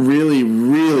 really,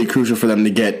 really crucial for them to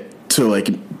get to like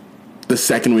the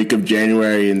second week of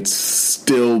January and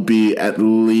still be at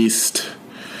least,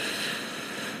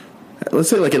 let's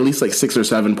say like at least like 6 or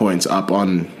 7 points up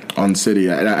on City.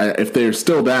 If they're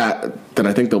still that, then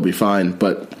I think they'll be fine.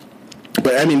 But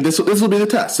I mean, this will be the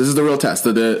test. This is the real test.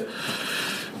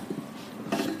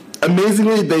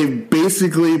 Amazingly, they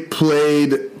basically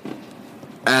played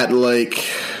at like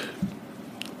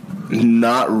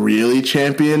not really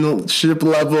championship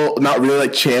level, not really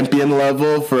like champion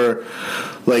level for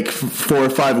like 4 or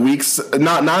 5 weeks.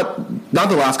 Not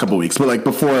the last couple of weeks, but like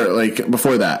before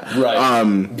that. Right.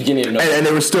 Beginning of November. And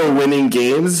they were still winning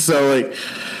games. So like,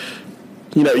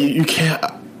 you can't.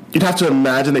 You'd have to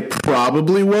imagine they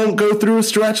probably won't go through a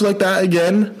stretch like that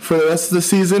again for the rest of the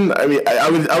season. I mean, I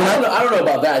don't know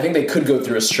about that. I think they could go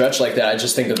through a stretch like that. I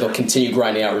just think that they'll continue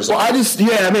grinding out results. Well,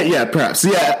 perhaps.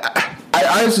 Yeah,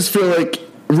 I just feel like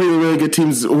really, really good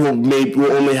teams will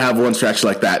only have one stretch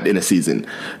like that in a season.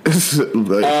 I see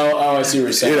what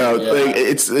you're saying. Like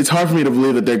it's hard for me to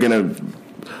believe that they're gonna.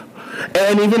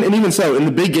 And even so, in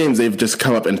the big games, they've just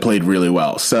come up and played really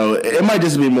well. So it might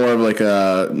just be more of like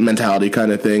a mentality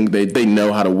kind of thing. They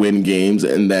know how to win games,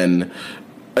 and then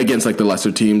against like the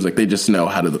lesser teams, like they just know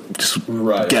how to just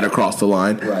get across the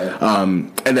line. Right.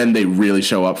 And then they really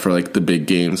show up for like the big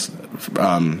games.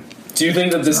 Do you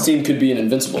think that this team could be an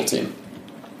invincible team?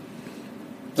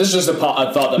 This is just a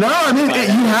thought that. No, I mean you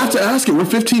have to ask it. We're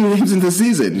 15 games into the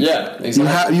season. Yeah,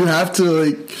 exactly. You have to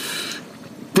like.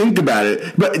 Think about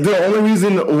it. But the only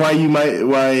reason why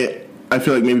I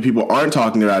feel like maybe people aren't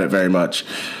talking about it very much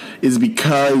is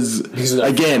because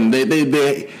again,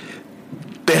 they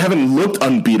haven't looked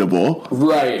unbeatable.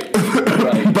 Right.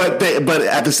 but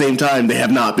at the same time they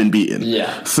have not been beaten.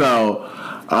 Yeah. So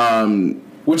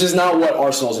which is not what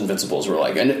Arsenal's Invincibles were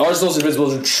like. And Arsenal's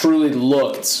Invincibles truly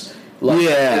looked like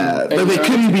they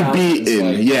couldn't be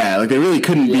beaten. Like they really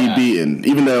couldn't be beaten.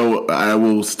 Even though I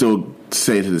will still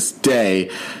say to this day,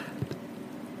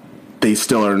 they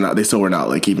still were not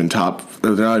like even top.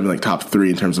 They're not even like top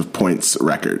 3 in terms of points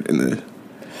record in the.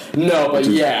 No, but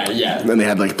And they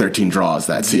had like 13 draws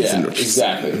that season. Yeah,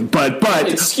 exactly. But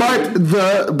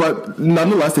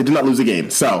nonetheless, they did not lose a game.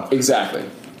 So exactly.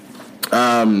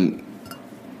 I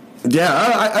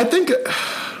think.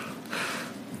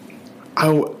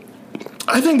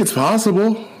 I think it's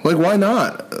possible. Like, why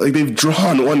not? Like, they've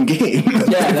drawn one game.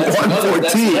 Yeah, that's another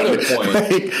point.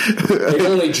 They've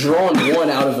only drawn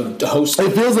one out of a host.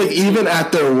 It feels like even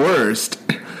at their worst,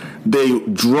 they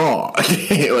draw.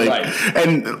 Right.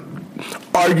 And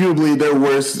arguably their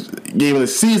worst game of the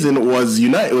season was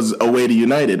away to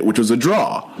United, which was a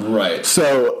draw. Right.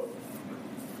 So,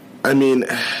 I mean,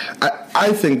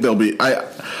 I think they'll be. I'd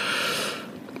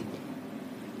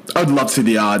love to see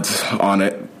the odds on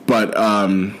it, but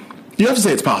you have to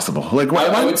say it's possible. Like,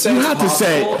 I would say you have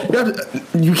possible. to say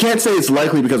you can't say it's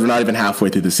likely because we're not even halfway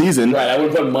through the season. Right, I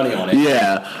would put money on it.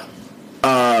 Yeah,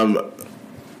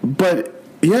 but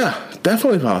yeah,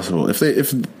 definitely possible if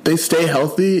they stay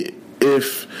healthy.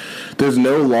 If there's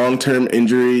no long-term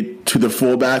injury to the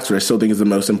fullbacks, which I still think is the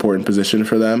most important position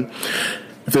for them.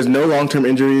 If there's no long-term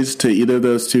injuries to either of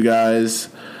those two guys,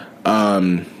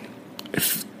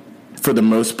 if for the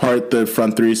most part the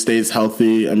front 3 stays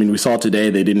healthy. I mean, we saw today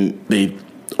they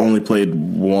only played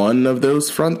one of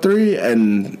those front 3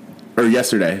 or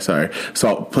yesterday, sorry.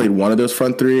 Played one of those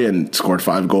front 3 and scored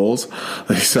 5 goals.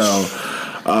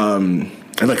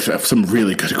 And like some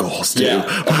really good goals too. Yeah,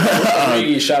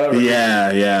 shout out.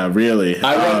 Yeah, really.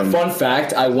 Fun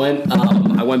fact: I went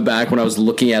back when I was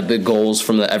looking at the goals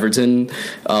from the Everton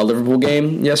Liverpool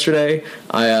game yesterday.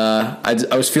 I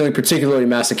was feeling particularly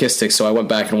masochistic, so I went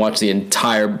back and watched the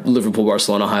entire Liverpool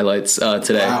Barcelona highlights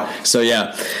today. Wow. So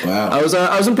yeah, I was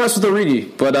impressed with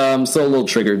Origi, but I'm still a little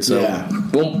triggered. So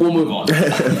we'll move on.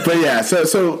 But yeah,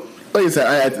 so like I said,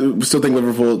 I still think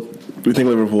Liverpool. We think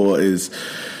Liverpool is.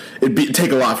 It'd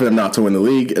take a lot for them not to win the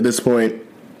league at this point,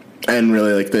 and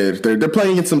really, like they're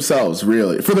playing against themselves.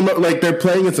 Really, they're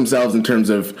playing against themselves in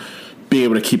terms of being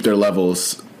able to keep their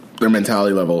levels, their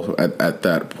mentality level at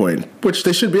that point, which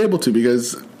they should be able to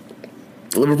because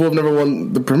Liverpool have never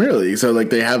won the Premier League, so like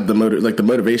they have the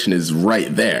motivation is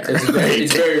right there.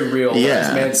 It's very real.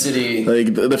 Yeah, Man City,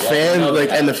 like the fans,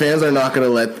 and the fans are not going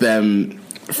to let them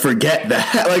forget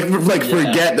that.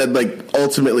 Forget that. Like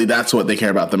ultimately, that's what they care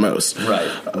about the most.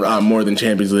 Right. More than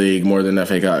Champions League, more than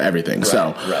FA Cup, everything.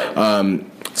 Right.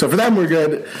 So for them, we're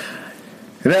good.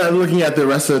 And then looking at the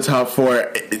rest of the top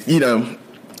four,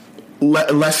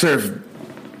 Leicester have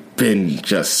been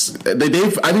just I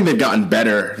think they've gotten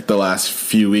better the last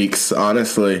few weeks.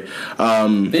 Honestly,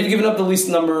 they've given up the least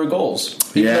number of goals.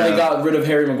 Even though they got rid of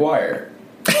Harry Maguire.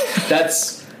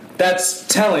 That's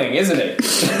telling, isn't it?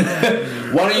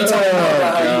 Why don't you talk more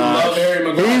about how you love Harry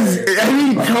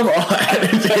Maguire? Come on.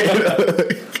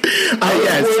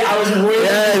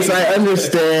 I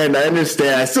understand.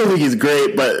 I still think he's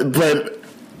great, but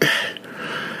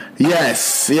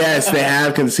yes, they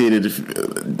have conceded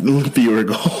fewer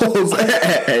goals,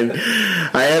 and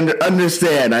I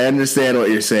understand what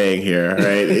you're saying here,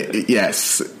 right?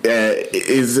 Yes,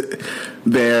 is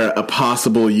there a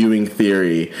possible Ewing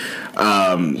theory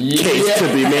case to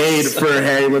be made for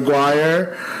Harry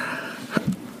Maguire?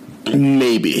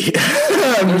 Maybe.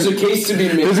 There's a case to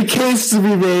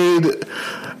be made.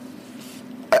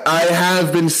 I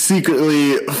have been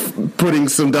secretly putting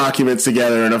some documents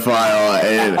together in a file,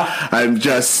 and I've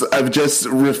just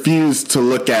refused to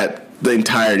look at the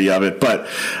entirety of it. But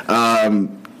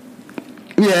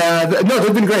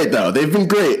they've been great though. They've been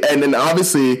great, and then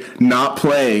obviously not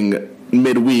playing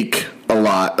midweek a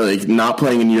lot, like not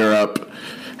playing in Europe,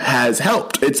 has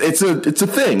helped. It's a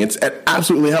thing. It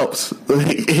absolutely helps.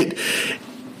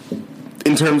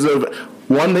 In terms of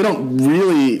one, they don't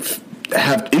really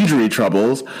have injury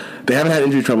troubles. They haven't had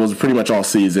injury troubles pretty much all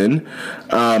season,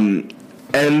 and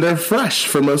they're fresh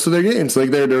for most of their games. Like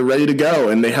they're ready to go,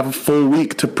 and they have a full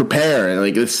week to prepare. And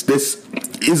like this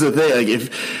is a thing.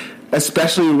 Like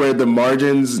especially where the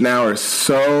margins now are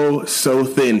so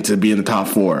thin to be in the top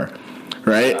four,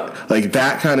 right? Like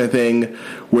that kind of thing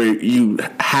where you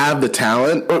have the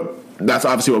talent. That's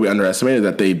obviously what we underestimated,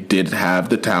 that they did have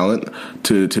the talent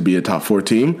to be a top four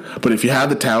team. But if you have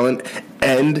the talent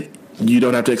and you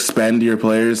don't have to expend your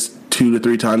players 2 to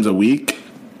 3 times a week,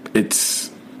 that's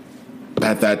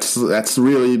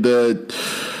really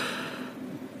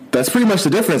that's pretty much the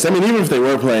difference. I mean, even if they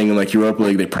were playing in like Europa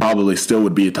League, they probably still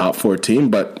would be a top 4 team,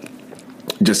 but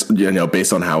just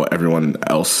based on how everyone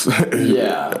else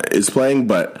is playing,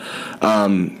 but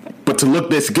to look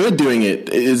this good doing it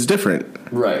is different.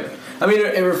 Right. I mean,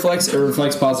 it reflects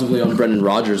positively on Brendan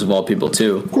Rodgers of all people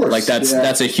too. Of course, like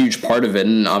that's a huge part of it.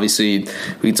 And obviously,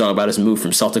 we can talk about his move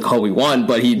from Celtic all we want,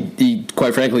 but he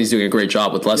quite frankly, he's doing a great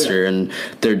job with Leicester, and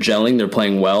they're gelling. They're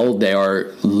playing well. They are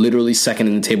literally second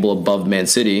in the table above Man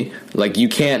City. Like you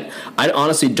can't. I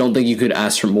honestly don't think you could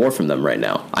ask for more from them right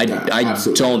now. I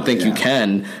don't think you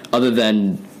can, other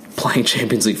than playing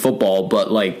Champions League football,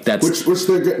 but like that was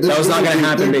not going to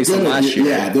happen based on last year.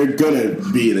 Yeah, they're going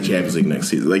to be in the Champions League next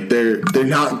season. Like they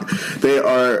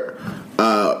are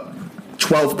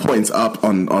 12 points up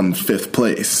on 5th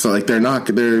place. So like they're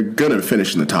going to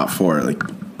finish in the top 4, like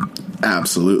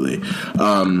absolutely.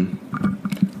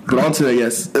 But on to, I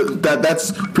guess,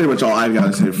 that's pretty much all I've got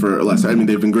to say for Leicester. I mean,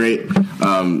 they've been great.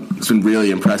 It's been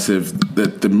really impressive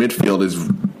that the midfield is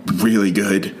really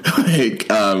good. like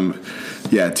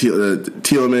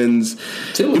Tielemans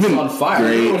was on fire. Great.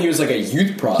 I remember when he was like a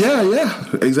youth prospect. Yeah,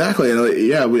 exactly. And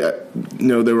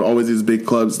there were always these big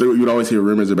clubs. You would always hear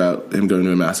rumors about him going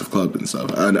to a massive club and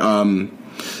stuff. And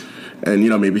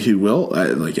maybe he will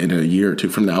like in a year or 2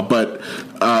 from now. But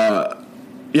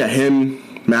him,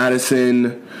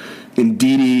 Maddison,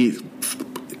 Ndidi.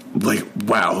 Like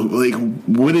wow, like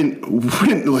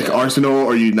wouldn't like Arsenal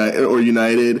or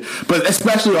United, but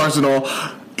especially Arsenal,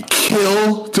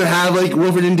 kill to have like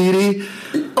Wilfred Ndidi.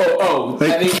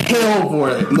 Like kill for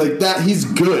it. Like that, he's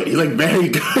good. He's like very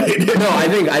good. No, I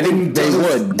think they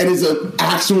would. And is an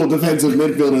actual defensive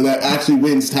midfielder that actually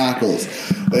wins tackles.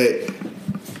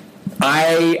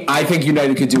 I think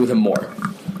United could do with him more.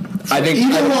 I think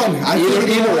either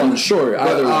one. Sure,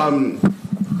 either one.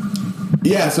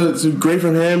 Yeah, so it's great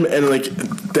from him, and like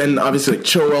then obviously like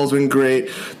Chilwell's been great.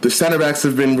 The center backs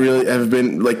have been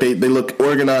like they look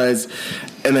organized,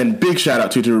 and then big shout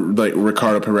out to like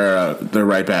Ricardo Pereira, the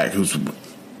right back, who's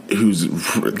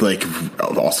like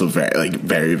also very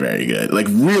very good, like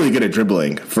really good at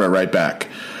dribbling for a right back.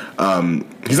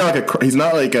 He's not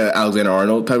like a Alexander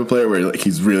Arnold type of player where like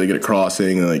he's really good at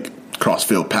crossing and like cross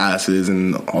field passes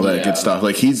and all that good stuff.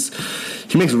 Like he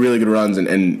makes really good runs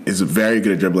and is very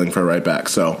good at dribbling for a right back.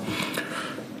 So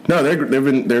no,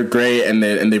 they're great, and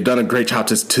they've done a great job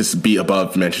to be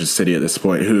above Manchester City at this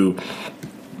point. Who,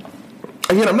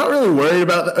 again, I'm not really worried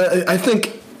about. I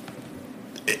think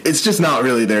it's just not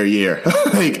really their year.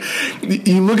 Like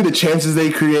you look at the chances they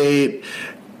create,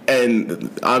 and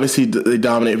obviously they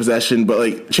dominate possession, but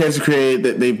like chance to create,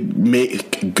 that they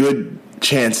make good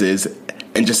chances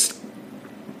and just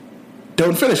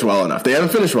don't finish well enough. They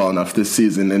haven't finished well enough this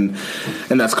season, and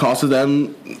that's costed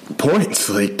them points.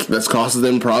 Like that's costed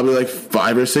them probably like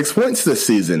 5 or 6 points this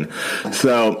season.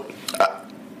 So,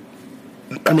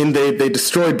 I mean, they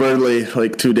destroyed Burnley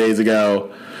like 2 days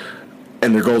ago,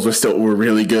 and their goals were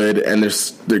really good, and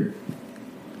they're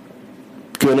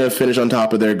gonna finish on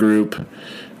top of their group.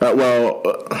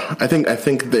 I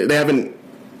think they haven't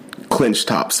clinched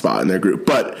top spot in their group,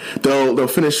 but they'll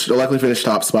likely finish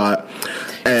top spot.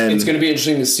 And it's going to be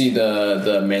interesting to see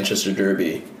the Manchester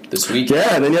Derby this weekend.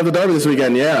 Yeah, and then you have the Derby this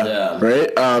weekend. Yeah.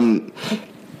 Right.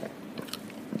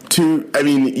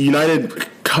 United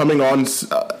coming on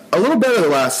a little better the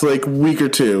last like week or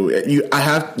two. You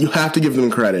have to give them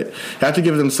credit. You have to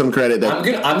give them some credit. I'm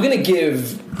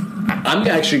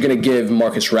actually going to give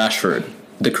Marcus Rashford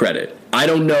the credit. I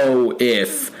don't know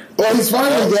if. Well, he's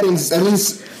finally getting at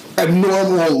least a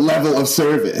normal level of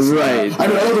service. Right. I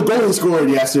know the goal he scored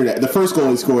yesterday, the first goal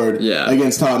he scored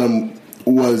against Tottenham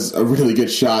was a really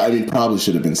good shot. I mean, probably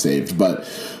should have been saved, but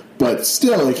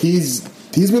still, like he's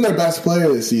been their best player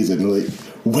this season. Like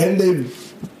when they've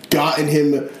gotten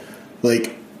him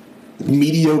like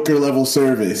mediocre level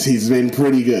service, he's been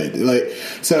pretty good. Like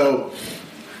so,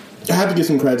 I have to give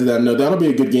some credit to them. No, that'll be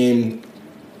a good game.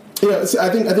 I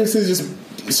think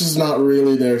it's just not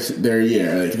really their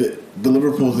year. Like the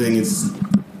Liverpool thing is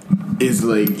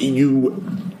like you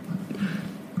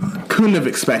couldn't have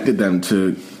expected them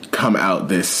to come out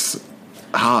this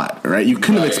hot, right? You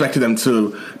couldn't have expected them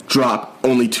to drop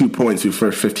only 2 points through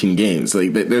first 15 games.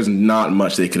 Like there's not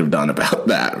much they could have done about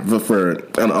that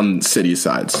on City's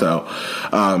side. So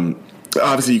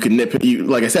obviously you could nitpick.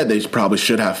 Like I said, they probably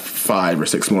should have 5 or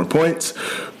 6 more points,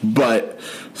 but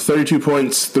 32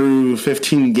 points through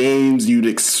 15 games, you'd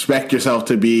expect yourself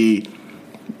to be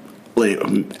like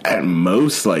at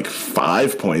most like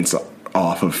 5 points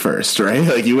off of first, right?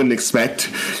 Like you wouldn't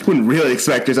really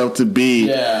expect yourself to be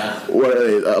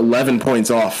 11 points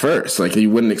off first. Like you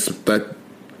wouldn't expect that.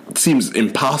 Seems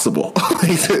impossible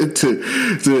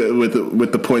to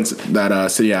with the points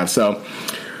that City have. So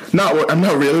I'm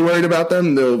not really worried about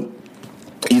them. They'll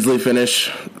easily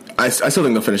finish. I still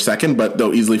think they'll finish second, but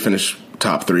they'll easily finish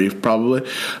top 3 probably.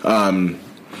 And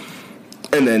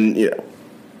then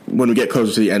when we get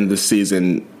closer to the end of the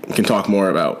season, we can talk more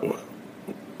about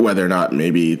whether or not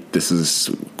maybe this is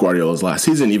Guardiola's last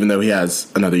season, even though he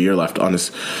has another year left on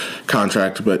his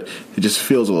contract. But it just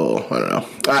feels a little, I don't know.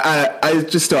 I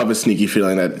just still have a sneaky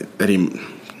feeling that he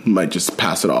might just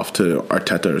pass it off to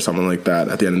Arteta or someone like that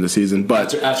at the end of the season.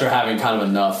 But after having kind of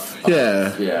enough.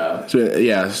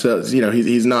 So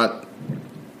he's not.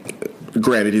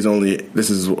 Granted, this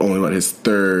is only his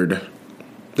third.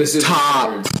 This is top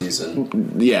third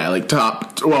season. Yeah, like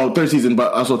third season,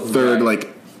 but also third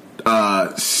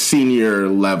senior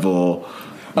level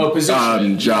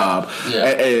position job.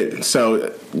 Yeah.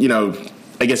 So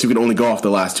I guess you could only go off the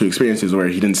last 2 experiences where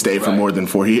he didn't stay for more than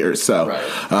 4 years. So,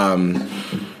 and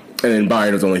then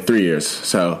Bayern was only 3 years.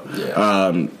 So,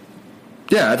 I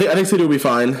think City will be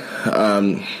fine.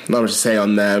 Not much to say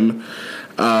on them.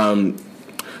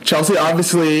 Chelsea,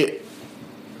 obviously,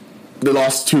 they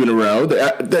lost 2 in a row.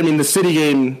 The City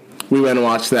game, we went and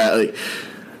watched that. Like,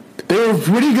 they were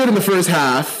pretty good in the first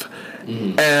half,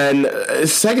 and the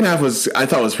second half I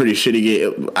thought was pretty shitty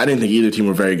game. I didn't think either team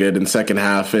were very good in the second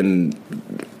half, and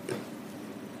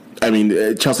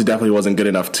Chelsea definitely wasn't good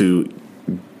enough to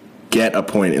get a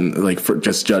point in for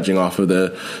just judging off of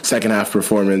the second half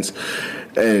performance,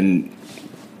 and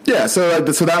so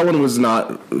that one was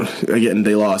not. Again,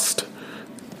 they lost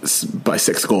by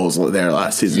 6 goals there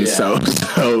last season. So I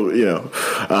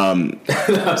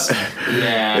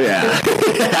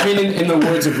mean, in the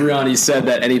words of Brian, he said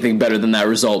that anything better than that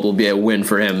result will be a win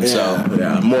for him.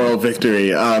 Moral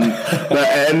victory.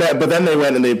 But then they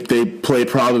went and they played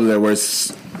probably their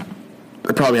worst.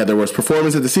 They probably had their worst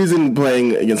performance of the season,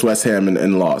 playing against West Ham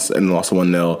and lost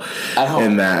 1-0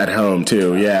 in that at home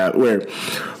too. Yeah, where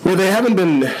they haven't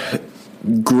been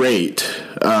great.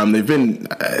 They've been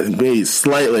maybe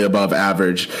slightly above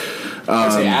average.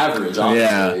 I'd say average,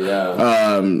 honestly.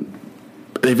 Yeah.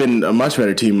 They've been a much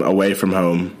better team away from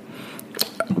home,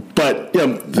 but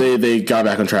they got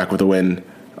back on track with a win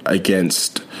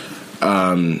against.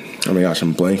 Oh my gosh,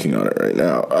 I'm blanking on it right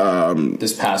now.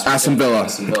 This past Aston Villa.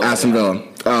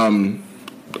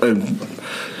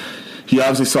 You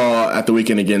obviously saw at the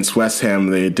weekend against West Ham,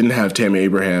 they didn't have Tammy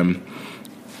Abraham,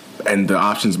 and the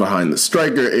options behind the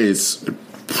striker is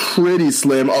pretty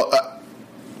slim.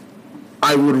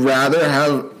 I would rather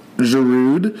have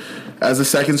Giroud as a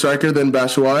second striker than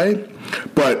Batshuayi,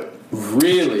 but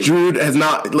really, Giroud has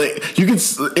not, like, you could,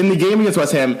 in the game against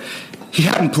West Ham, he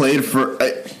hadn't played for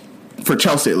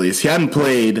Chelsea at least. He hadn't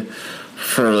played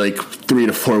for like 3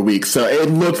 to 4 weeks, so it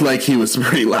looked like he was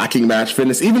pretty lacking match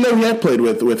fitness, even though he had played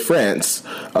with France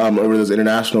over those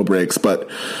international breaks. But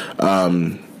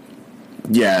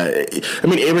yeah, I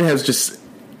mean, Emery has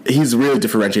he's really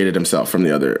differentiated himself from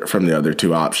the other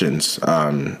two options.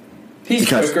 He's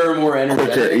quicker, more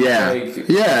energetic.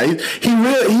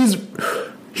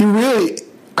 He really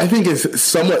I think is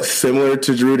somewhat similar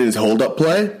to Giroud in his hold-up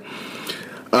play,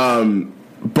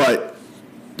 but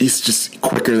he's just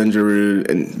quicker than Giroud,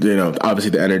 and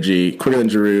obviously the energy, quicker than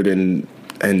Giroud,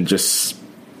 and just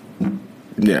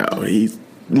he's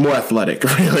more athletic.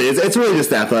 Really, it's really just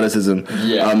the athleticism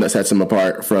that sets him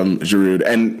apart from Giroud,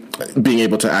 and being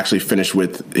able to actually finish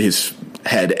with his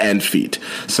head and feet.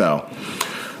 So,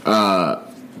 and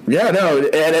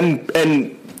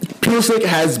Pulisic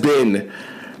has been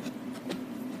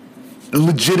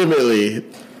legitimately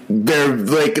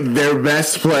their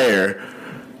best player.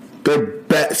 Their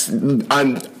best.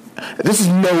 This is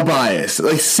no bias.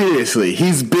 Like, seriously,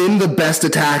 he's been the best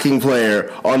attacking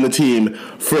player on the team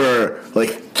for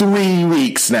like 3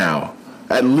 weeks now,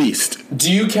 at least.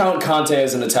 Do you count Conte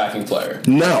as an attacking player?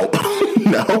 No,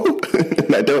 no,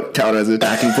 I don't count as an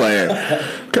attacking player.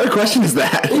 What kind of question is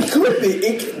that? It could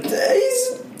be.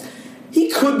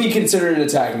 He could be considered an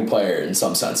attacking player in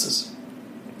some senses.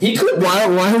 He could. Why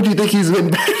would you think he's been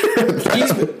better?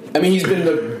 He's been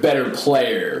the better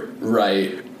player,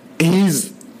 right?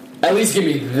 He's at least give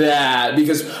me that,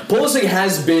 because Pulisic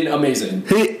has been amazing.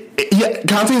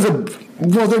 Conte is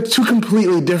they're two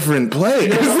completely different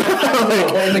players.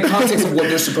 In the context of what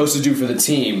they're supposed to do for the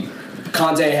team,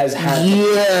 Conte has had.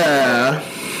 Yeah.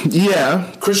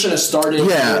 Christian has started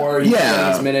more. He's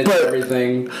playing his minutes and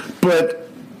everything. But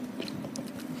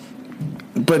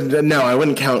no, I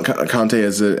wouldn't count Conte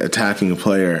as an attacking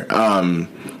player.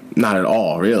 Not at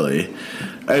all, really.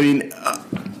 I mean,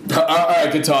 all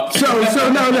right, good talk. So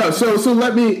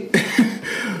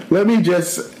let me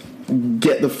just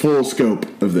get the full scope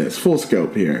of this. Full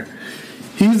scope here.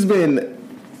 He's been,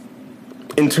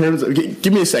 in terms of,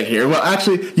 give me a sec here. Well,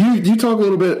 actually, you talk a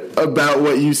little bit about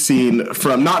what you've seen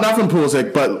from not from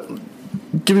Pulisic, but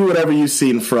give me whatever you've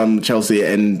seen from Chelsea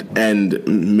and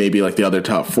maybe like the other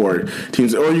top 4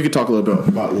 teams, or you could talk a little bit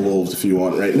about Wolves if you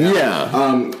want right now.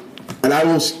 Yeah. And I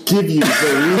will give you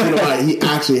the reason why he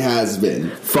actually has been.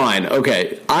 Fine.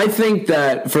 Okay. I think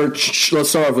that let's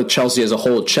start off with Chelsea as a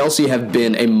whole. Chelsea have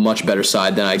been a much better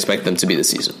side than I expect them to be this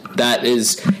season. That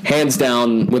is hands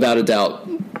down, without a doubt,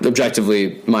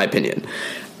 objectively my opinion.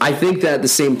 I think that at the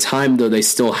same time, though, they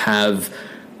still have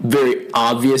very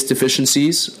obvious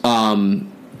deficiencies,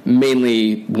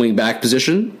 mainly wing back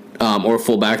position or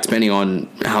full back, depending on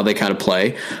how they kind of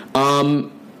play.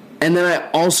 And then I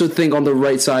also think on the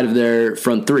right side of their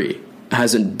front three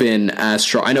hasn't been as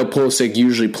strong. I know Pulisic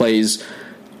usually plays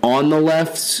on the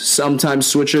left, sometimes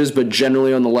switches, but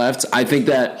generally on the left. I think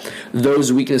that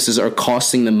those weaknesses are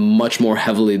costing them much more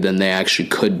heavily than they actually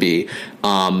could be.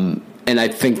 And I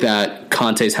think that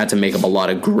Conte's had to make up a lot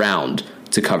of ground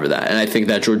to cover that. And I think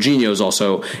that Jorginho's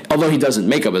also, although he doesn't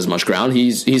make up as much ground,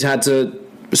 he's had to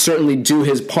certainly do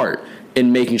his part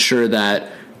in making sure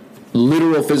that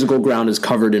literal physical ground is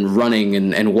covered in running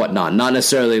and whatnot. Not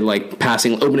necessarily like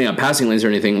opening up passing lanes or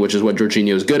anything, which is what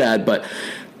Jorginho is good at, but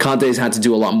Conte's had to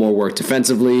do a lot more work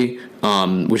defensively,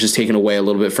 which has taken away a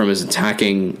little bit from his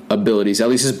attacking abilities, at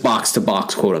least his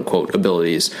box-to-box, quote-unquote,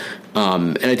 abilities.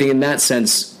 And I think in that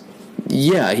sense,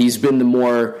 he's been the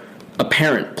more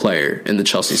apparent player in the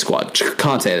Chelsea squad.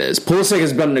 Conte is. Pulisic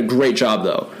has done a great job,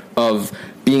 though, of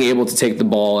being able to take the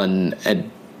ball and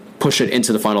push it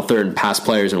into the final third and pass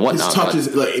players and whatnot. His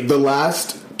touches, like the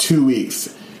last 2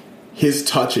 weeks, his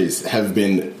touches have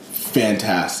been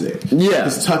fantastic. Yeah.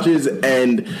 His touches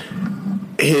and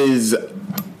his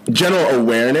general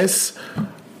awareness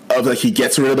of, like, he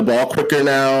gets rid of the ball quicker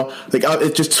now. Like,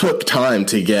 it just took time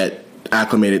to get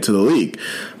acclimated to the league.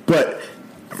 But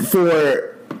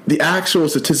for the actual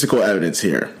statistical evidence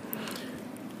here,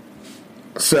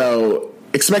 so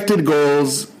expected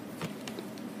goals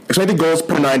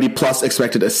per 90 plus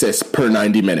expected assists per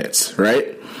 90 minutes,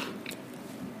 right?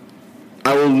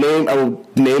 I will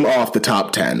name off the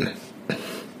top 10,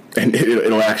 and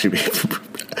it'll actually be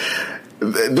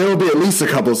there will be at least a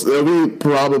couple. There'll be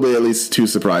probably at least 2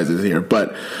 surprises here.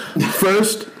 But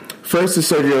first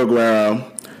is Sergio Aguero.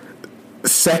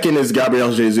 Second is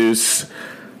Gabriel Jesus.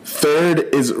 Third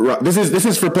is this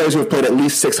is for players who have played at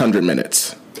least 600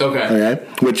 minutes. Okay.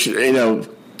 Which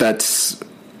that's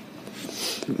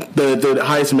the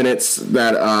highest minutes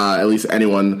that at least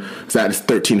anyone is at is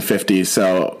 1350.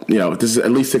 So this is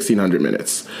at least 1600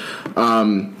 minutes,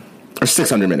 or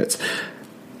 600 minutes.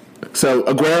 So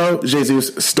Aguero,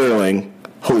 Jesus, Sterling.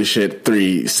 Holy shit!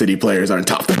 3 City players are in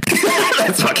top 30.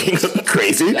 That's fucking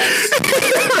crazy. Let's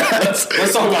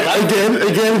talk about that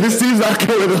again. This team's not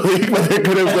going to win the league, but they're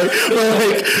going to play.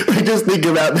 But just think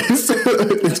about this.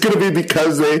 It's going to be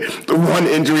because one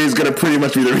injury is going to pretty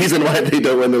much be the reason why they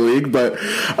don't win the league. But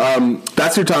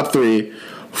that's your top 3.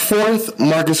 4th,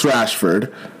 Marcus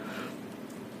Rashford.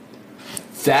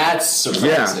 That's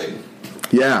surprising.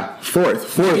 Yeah,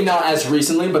 fourth. Maybe not as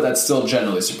recently, but that's still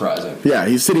generally surprising. Yeah,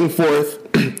 he's sitting 4th.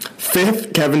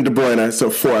 5th, Kevin De Bruyne, so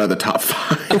 4 out of the top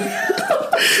 5.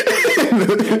 And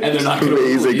they're not going to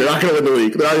win the league. They're not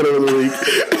going to win the league.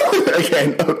 Again,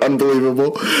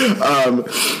 unbelievable.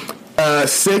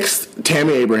 6th,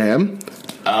 Tammy Abraham.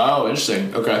 Oh,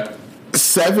 interesting. Okay.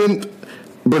 7th,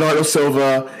 Bernardo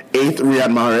Silva. 8th,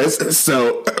 Riyad Mahrez.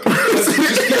 So...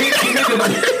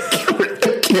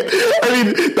 I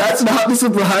mean, that's not the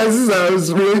surprises I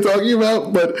was really talking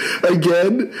about, but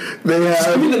again, they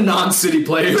have... Give me the non-City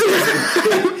players.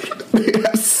 They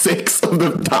have 6 of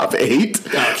the top 8.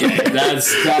 Okay,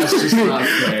 that's just not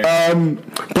fair.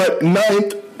 But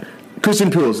 9th, Christian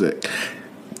Pulisic.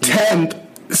 10th,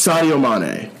 Sadio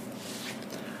Mane.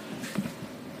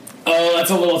 Oh, that's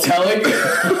a little telling.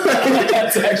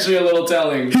 That's actually a little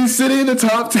telling. He's sitting in the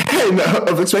top 10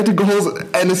 of expected goals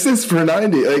and assists per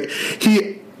 90. Like,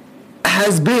 he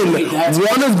has been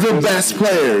one of the best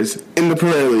players in the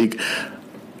Premier League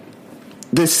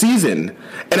this season.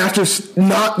 And after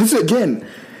this again,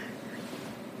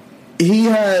 he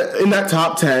had in that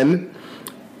top 10,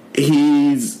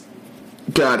 he's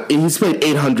played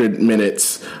 800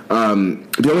 minutes.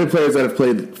 The only players that have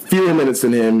played fewer minutes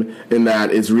than him in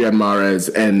that is Riyad Mahrez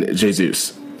and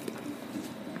Jesus.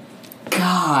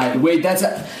 God, wait,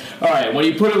 all right. When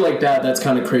you put it like that, that's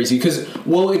kind of crazy. Because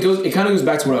it kind of goes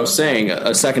back to what I was saying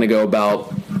a second ago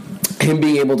about him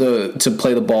being able to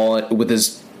play the ball with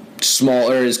his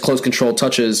his close control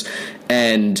touches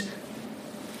and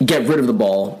get rid of the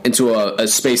ball into a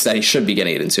space that he should be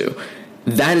getting it into.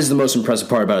 That is the most impressive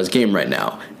part about his game right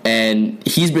now, and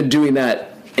he's been doing that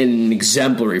in an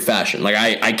exemplary fashion. Like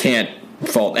I can't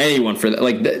fault anyone for that.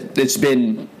 Like it's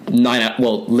been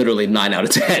literally 9 out of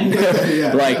 10.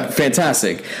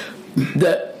 Fantastic.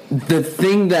 The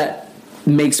thing that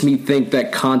makes me think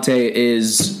that Conte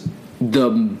is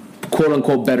the quote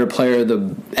unquote better player, the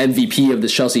MVP of the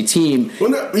Chelsea team.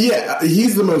 Well, no, yeah,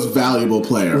 he's the most valuable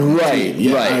player. Right.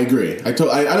 Yeah, right. I agree. I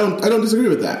don't disagree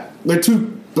with that. They're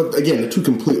two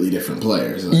completely different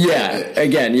players. Yeah,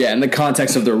 again, in the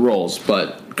context of their roles.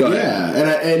 But go ahead.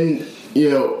 Yeah, and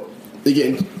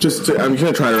again, I'm going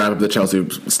to try to wrap up the Chelsea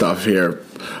stuff here,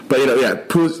 but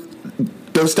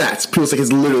those stats. Pulisic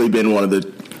has literally been one of the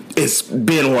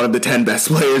 10 best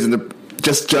players in the.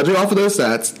 Just judging off of those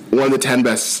stats, one of the 10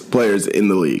 best players in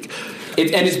the league. And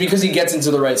it's because he gets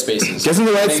into the right spaces.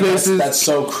 That's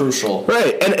so crucial.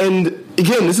 Right, and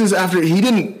again, this is after he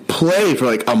didn't play for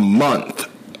like a month.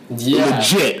 Yeah,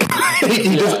 legit.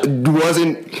 Just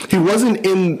wasn't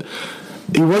in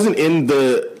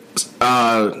the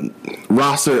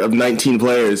roster of 19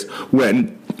 players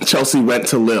when Chelsea went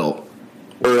to Lille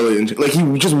early.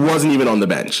 He just wasn't even on the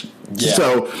bench. Yeah.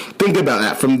 So think about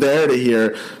that. From there to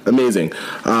here, amazing.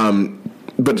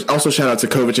 But also shout out to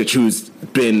Kovacic, who's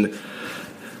been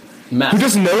massive. Who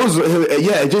just knows.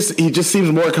 He just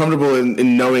seems more comfortable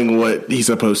in knowing what he's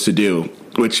supposed to do,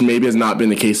 which maybe has not been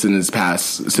the case in his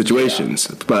past situations.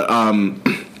 Yeah. But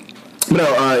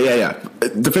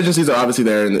deficiencies are obviously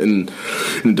there in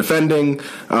defending.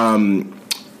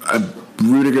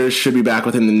 Rudiger should be back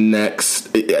within the next...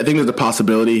 I think there's a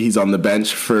possibility he's on the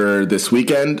bench for this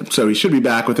weekend, so he should be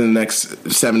back within the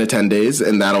next 7 to 10 days,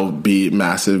 and that'll be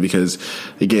massive because,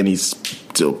 again, he's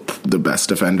still the best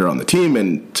defender on the team,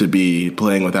 and to be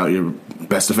playing without your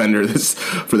best defender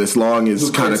for this long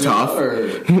is kind of tough.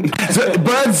 But,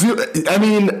 I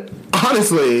mean,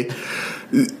 honestly,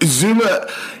 Zuma...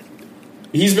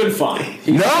 He's been fine.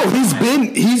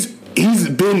 He's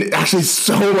been actually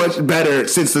so much better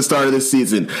since the start of this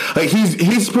season. Like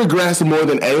he's progressed more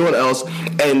than anyone else.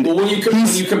 And when you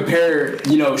compare,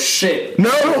 shit.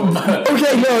 No. But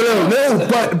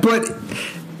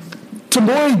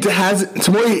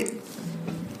Tomori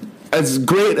as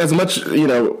great as much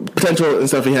potential and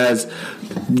stuff he has.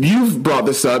 You've brought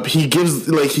this up. He does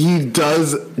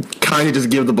kind of just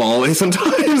give the ball away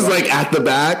sometimes, at the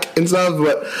back and stuff.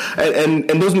 But and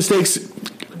those mistakes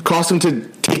cost him to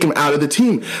take him out of the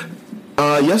team.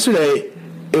 Yesterday,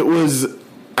 it was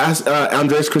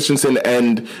Andreas Christensen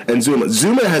and Zuma.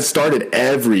 Zuma has started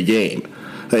every game.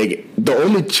 Like, the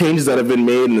only changes that have been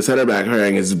made in the center back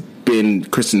pairing has been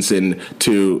Christensen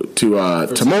to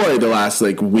Moy the last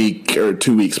like week or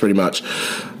 2 weeks, pretty much.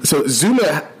 So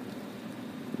Zuma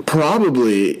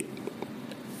probably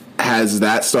has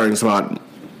that starting spot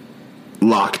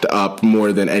locked up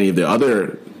more than any of the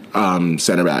other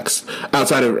center backs.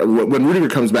 Outside of when Rudiger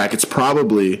comes back, it's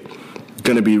probably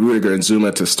going to be Rudiger and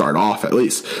Zuma to start off at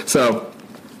least. So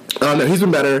no, he's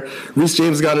been better. Reece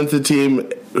James got into the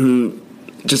team, who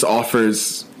just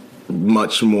offers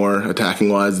much more attacking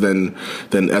wise than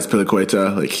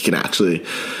Azpilicueta. Like, he can actually,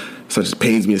 so it just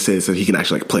pains me to say this, that he can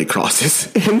actually like play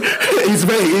crosses. he's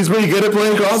pretty good at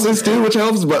playing crosses too, which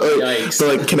helps. But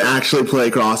can actually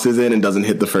play crosses in and doesn't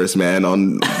hit the first man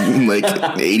on like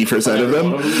 80% of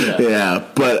them. Yeah,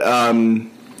 but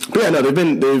yeah, no,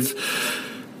 they've.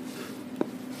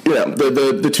 Yeah,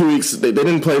 the 2 weeks they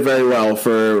didn't play very well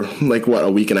for like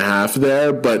a week and a half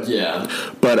there, but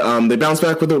they bounced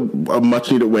back with a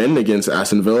much needed win against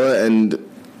Aston Villa, and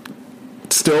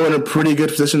still in a pretty good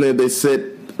position.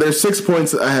 They're 6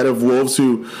 points ahead of Wolves,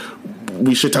 who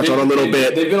we should touch on a little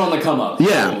bit. They've been on the come up.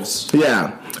 Yeah, Wolves.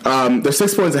 Yeah. They're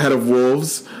 6 points ahead of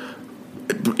Wolves.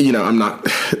 You know, I'm not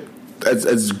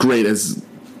as great as.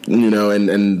 You know,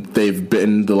 and they've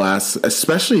been the last,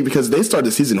 especially because they started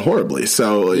the season horribly.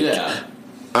 So, you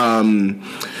know,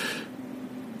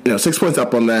 6 points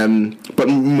up on them. But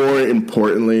more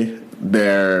importantly,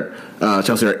 they're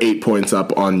Chelsea are 8 points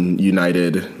up on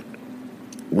United.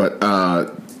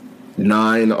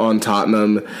 9 on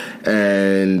Tottenham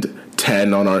and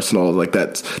 10 on Arsenal. Like,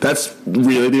 that's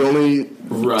really the only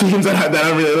teams that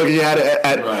I'm really looking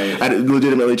at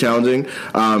legitimately challenging.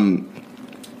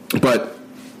 But.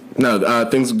 No,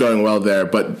 things are going well there.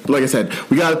 But like I said,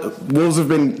 Wolves have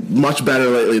been much better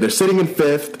lately. They're sitting in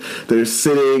 5th. They're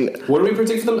sitting. What do we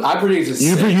predict for them? I predicted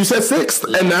 6th. You said 6th,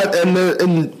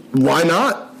 yeah. and why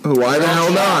not? Why the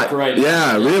hell not? Right.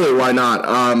 Yeah, really, why not?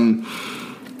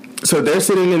 So they're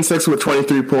sitting in 6th with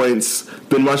 23 points.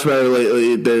 Been much better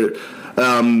lately. They're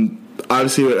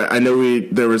obviously. I know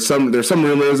there's some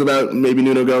rumors about maybe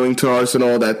Nuno going to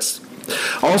Arsenal. That's.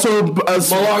 Also,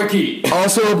 malarkey.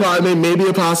 Also, maybe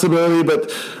a possibility, but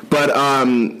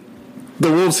the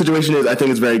Wolves situation I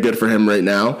think is very good for him right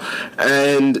now.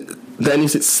 And then you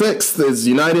sit 6th is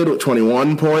United with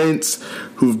 21 points,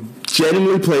 who've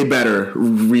genuinely played better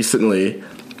recently.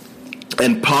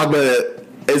 And Pogba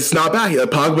is not back yet.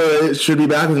 Pogba should be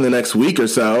back within the next week or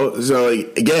so. So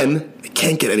again, it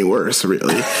can't get any worse,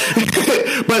 really.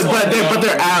 But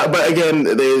again,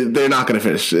 they're not going to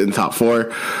finish in top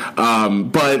 4.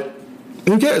 But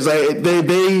who cares? I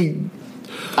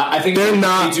think they're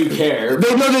not. They do care.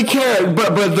 They care.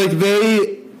 But like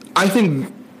I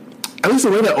think at least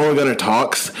the way that Ole Gunnar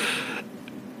talks.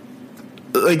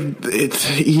 Like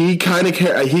he kind of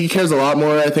he cares a lot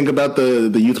more. I think about the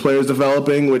youth players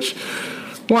developing, which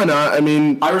why not? I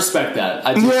mean, I respect that.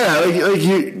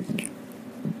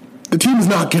 The team's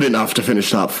not good enough to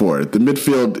finish top 4. The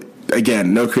midfield,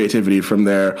 again, no creativity from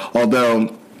there.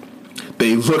 Although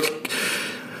they look,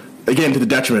 again, to the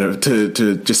detriment of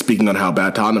to just speaking on how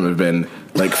bad Tottenham have been.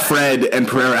 Like Fred and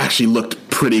Pereira actually looked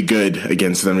pretty good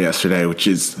against them yesterday, which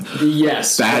is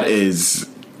that is.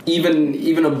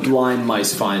 Even a blind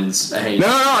mice finds a hate. No,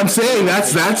 I'm saying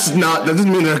that's not. That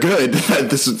doesn't mean they're good.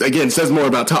 This again says more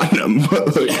about Tottenham.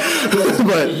 But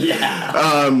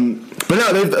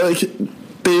no,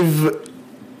 they've.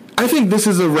 I think this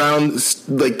is around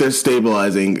like their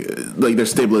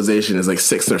stabilization is like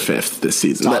 6th or 5th this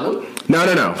season. Tottenham? No.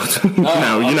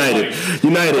 No, United.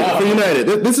 For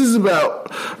United. This is about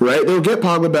right. They'll get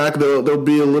Pogba back. They'll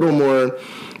be a little more.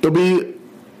 They'll be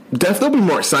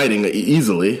more exciting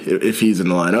easily if he's in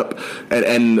the lineup.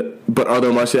 But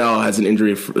although Martial has an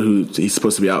injury, who he's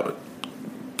supposed to be out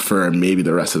for maybe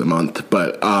the rest of the month.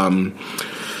 But no,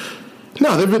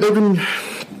 they've been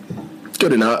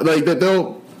good enough. Like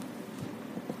they'll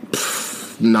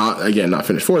not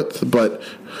finish 4th, but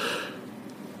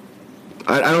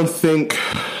I don't think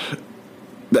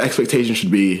the expectation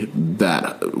should be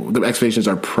that. The expectations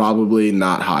are probably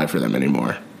not high for them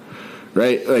anymore.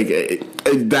 Right, like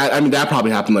that. I mean, that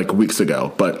probably happened like weeks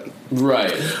ago, but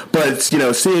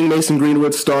seeing Mason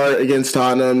Greenwood start against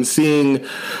Tottenham, seeing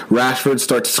Rashford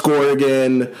start to score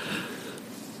again,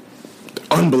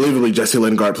 unbelievably, Jesse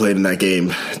Lingard played in that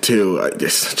game too.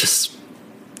 It's just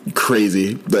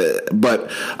crazy, but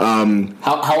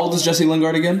how old is Jesse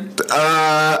Lingard again?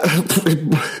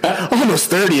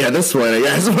 Almost 30 at this point, I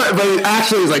guess. But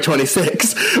actually, he's like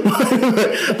 26.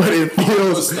 but it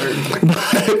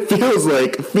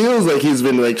feels like he's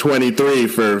been like 23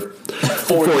 for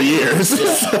 4 years.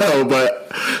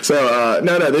 Yeah.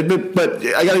 No, they've been, but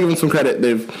I gotta give them some credit.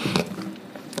 They've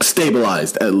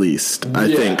stabilized at least.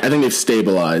 I think they've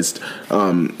stabilized,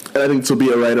 and I think this will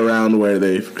be right around where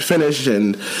they finish.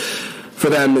 And for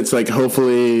them, it's like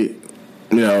hopefully,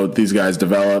 these guys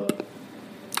develop.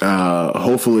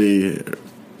 Hopefully,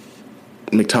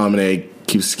 McTominay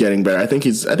keeps getting better. I think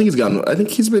he's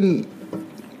been.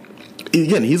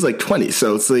 Again, he's like 20,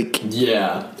 so it's like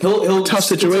he'll tough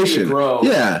situation. Grow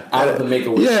out of the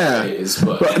Make-A-Wish phase,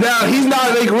 but no, he's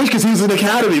not a Make-A-Wish because he's an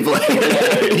academy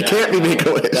player. He can't be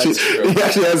Make-A-Wish. He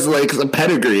actually has like some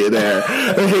pedigree there.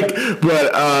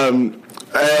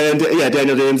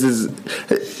 Daniel James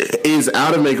is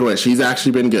out of Make-A-Wish. He's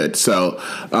actually been good. So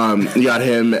you got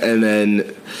him, and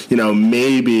then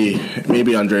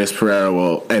maybe Andreas Pereira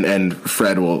will and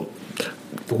Fred will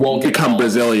become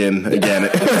Brazilian again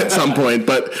at some point,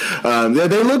 but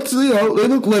they looked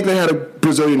like they had a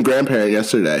Brazilian grandparent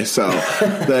yesterday. So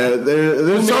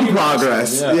there's some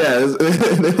progress. They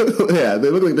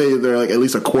look like they're like at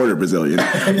least a quarter Brazilian.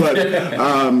 But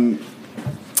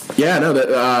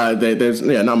there's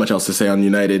not much else to say on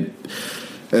United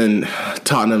and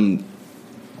Tottenham.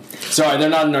 Sorry, they're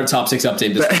not in our top 6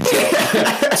 update this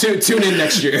week. So tune in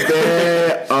next year.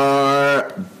 They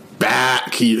are back.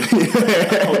 Oh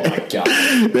my god.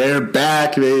 They're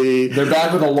back, baby. They're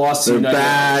back with a loss to United.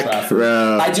 Back,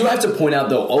 bro. I do have to point out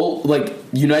though,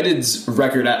 United's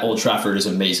record at Old Trafford is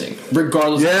amazing.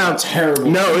 Regardless of how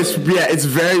terrible. No, it's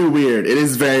very weird. It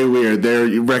is very weird. Their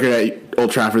record at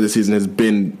Old Trafford this season has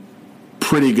been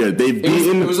pretty good.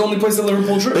 It was the only place that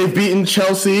Liverpool drew. They've beaten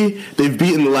Chelsea, they've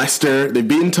beaten Leicester, they've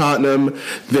beaten Tottenham,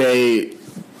 they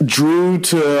drew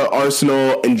to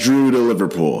Arsenal and drew to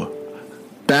Liverpool.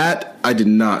 That I did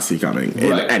not see coming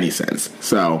in any sense.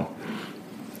 So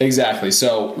exactly.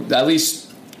 So at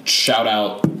least shout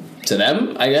out to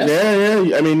them, I guess.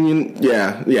 Yeah. I mean,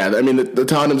 I mean, the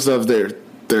Tottenham stuff, they're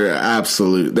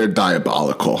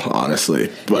diabolical,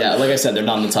 honestly. But like I said, they're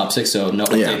not in the top 6, so no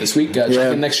update this week. Check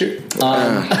in next year.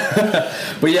 But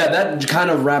that kind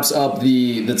of wraps up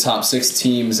the top 6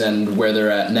 teams and where they're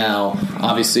at now.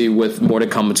 Obviously, with more to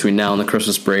come between now and the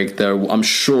Christmas break, there I'm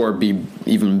sure be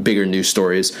even bigger news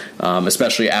stories,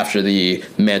 especially after the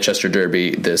Manchester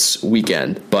Derby this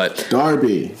weekend. But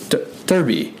Derby.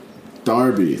 Derby.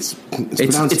 It's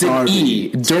pronounced it's Derby. An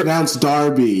E. It's pronounced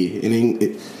Derby in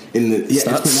English. It's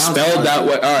not spelled that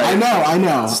way. All right.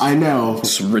 I know.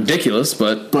 It's ridiculous,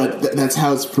 but that's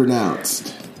how it's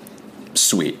pronounced.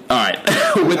 Sweet. All right.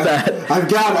 With that,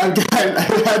 I've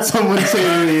had someone say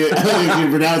to me, I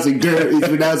think he's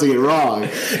pronouncing it wrong.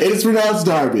 It's pronounced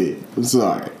Derby. I'm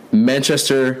sorry.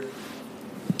 Manchester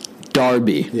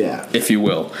Derby. Yeah, if you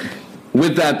will.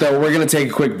 With that, though, we're going to take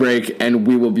a quick break, and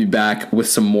we will be back with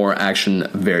some more action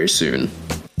very soon.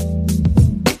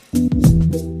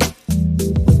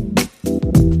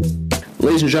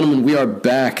 Ladies and gentlemen, we are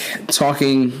back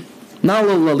talking not a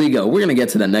little La Liga. We're going to get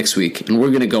to that next week, and we're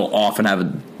going to go off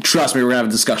and trust me, we're going to have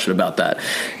a discussion about that.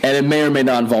 And it may or may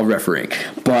not involve refereeing.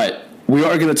 But we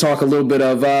are going to talk a little bit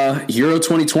of Euro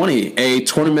 2020, a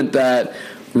tournament that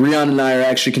Rian and I are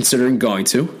actually considering going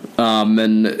to.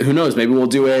 And who knows, maybe we'll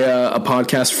do a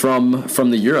podcast from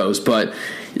the Euros. But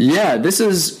yeah, this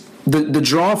is the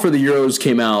draw for the Euros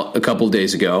came out a couple of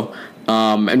days ago.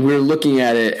 And we were looking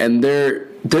at it, and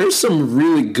there's some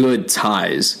really good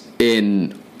ties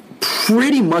in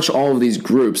pretty much all of these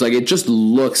groups. Like, it just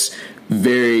looks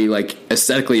very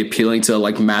aesthetically appealing to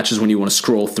matches when you want to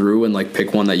scroll through and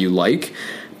pick one that you like.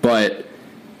 But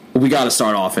we got to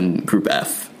start off in Group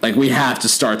F. We have to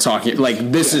start talking.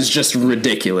 This is just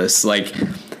ridiculous.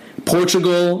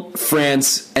 Portugal,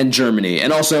 France, and Germany,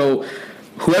 and also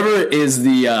whoever is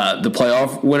the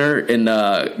playoff winner in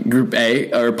Group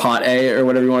A or Pot A or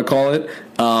whatever you want to call it.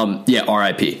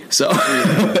 RIP. So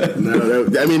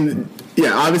I mean,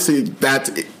 obviously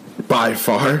that's by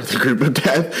far the group of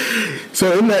death.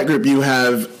 So in that group you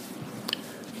have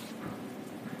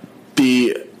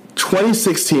the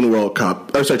 2016 World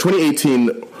Cup,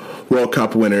 2018 World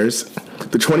Cup winners,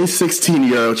 the 2016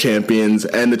 Euro champions,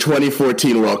 and the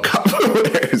 2014 World Cup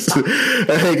winners.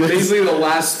 Basically, the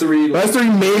last three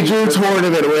major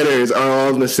tournament winners are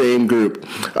all in the same group,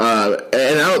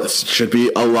 and this should be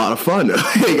a lot of fun.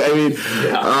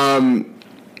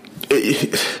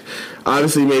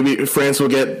 Obviously, maybe France will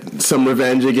get some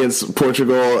revenge against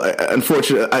Portugal.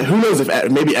 Unfortunately, who knows if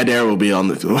maybe Adair will be on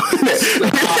the tour.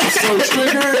 So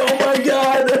triggered! Oh my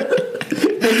god!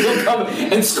 He'll come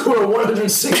and score a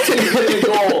 116-minute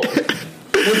goal.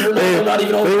 They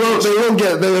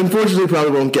unfortunately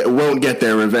probably won't get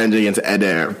their revenge against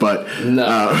Eder, but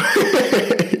no.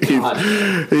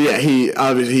 He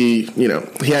obviously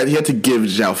he had to give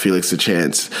João Felix a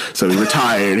chance, so he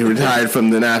retired. He retired from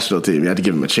the national team. You had to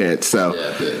give him a chance. So,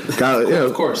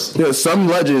 of course, some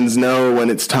legends know when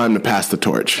it's time to pass the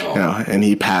torch, and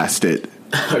he passed it.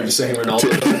 Are you saying Ronaldo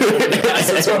passed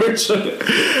the torch?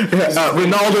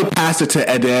 Ronaldo passed it to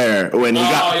Eder when he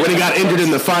got injured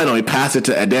in the final. He passed it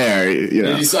to Eder. He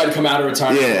decided to come out of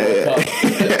retirement,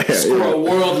 score a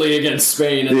worldly against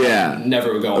Spain, and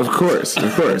never go on. Of course.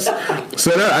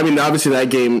 So obviously that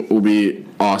game will be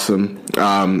awesome.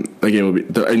 That game will be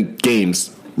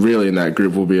games really in that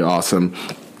group will be awesome.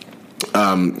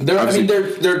 There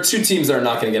are two teams that are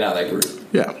not going to get out of that group.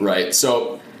 Yeah, right.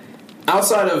 So,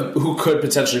 outside of who could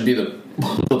potentially be the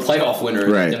playoff winner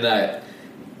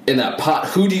in that pot,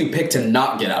 who do you pick to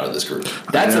not get out of this group?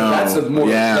 That's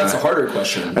a harder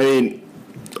question. I mean,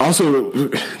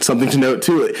 also something to note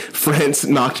too: France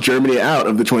knocked Germany out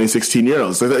of the 2016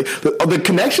 Euros. So the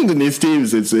connections in these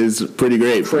teams is pretty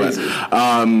great. Crazy. But,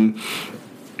 I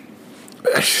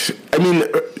mean,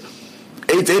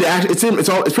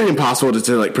 it's pretty impossible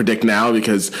to predict now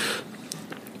because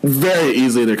very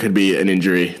easily there could be an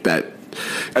injury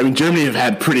Germany have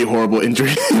had pretty horrible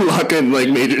injury luck in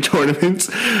major tournaments,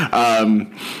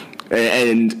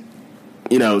 and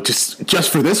just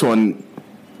for this one,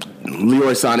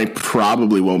 Leroy Sané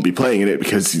probably won't be playing in it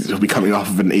because he'll be coming off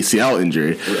of an ACL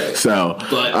injury. Right. So,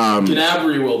 but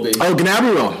Gnabry will be. Oh,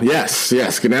 Gnabry will. Yes,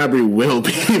 Gnabry will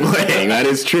be playing. That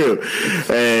is true.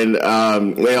 And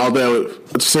although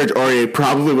Serge Aurier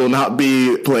probably will not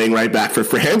be playing right back for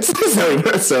France,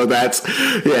 so that's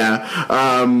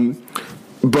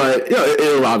but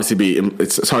it'll obviously be.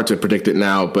 It's hard to predict it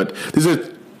now, but these are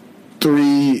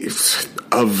three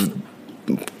of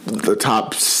the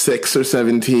top 6 or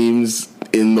 7 teams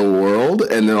in the world,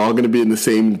 and they're all going to be in the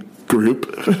same group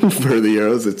for the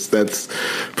Euros. That's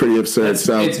pretty absurd.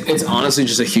 It's honestly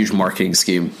just a huge marketing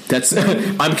scheme.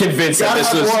 I'm convinced that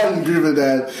this was one group of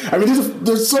that. I mean,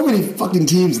 there's so many fucking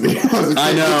teams in the Euros.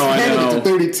 I know. To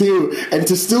 32, and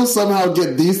to still somehow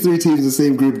get these 3 teams in the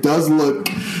same group does look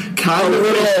kind of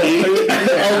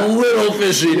a little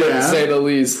fishy, to say the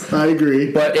least. I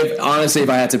agree. But if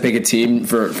I had to pick a team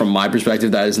from my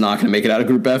perspective that is not going to make it out of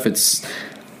Group F, it's,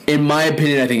 in my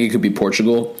opinion, I think it could be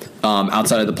Portugal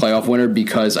outside of the playoff winner,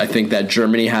 because I think that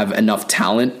Germany have enough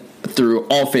talent through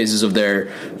all phases of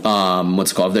their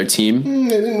their team.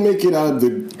 They didn't make it out of the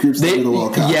group stage of the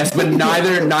World Cup. Yes, but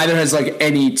neither has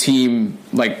any team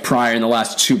prior in the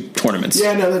last 2 tournaments.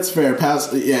 Yeah, no, that's fair.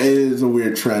 It is a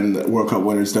weird trend that World Cup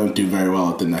winners don't do very well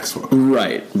at the next World Cup.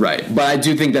 Right. But I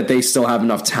do think that they still have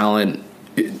enough talent,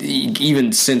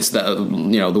 even since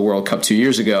the World Cup 2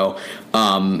 years ago,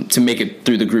 to make it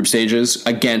through the group stages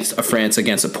against a France,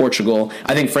 against a Portugal.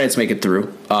 I think France make it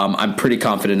through. I'm pretty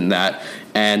confident in that,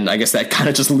 and I guess that kind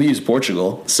of just leaves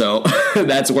Portugal. So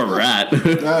that's where we're at.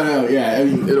 I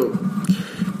mean,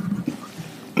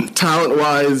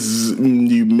 talent-wise,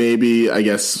 you maybe, I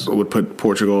guess, would put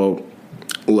Portugal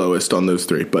lowest on those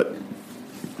 3, but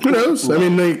who knows? I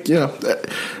mean,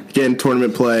 again,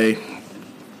 tournament play.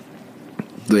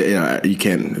 You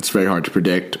can't. It's very hard to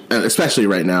predict, especially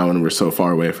right now when we're so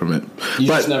far away from it. You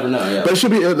just never know. Yeah. But it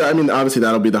should be. I mean, obviously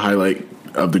that'll be the highlight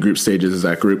of the group stages. Is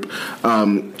that group?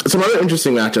 Some other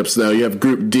interesting matchups, though. You have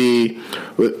Group D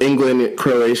with England,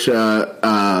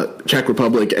 Croatia, Czech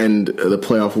Republic, and the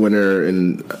playoff winner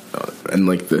and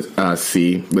the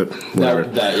C. Whatever.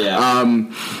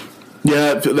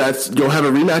 Yeah, you'll have a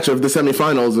rematch of the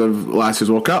semifinals of last year's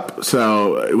World Cup.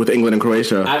 So with England and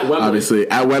Croatia, obviously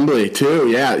at Wembley too.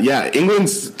 Yeah.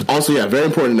 England's also very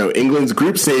important to know. England's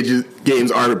group stage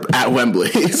games are at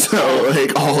Wembley. So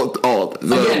all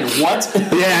again, what?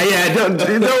 Yeah. Don't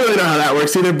really know how that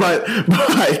works either. But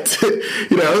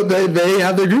they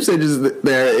have their group stages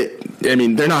there. I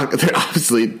mean, they're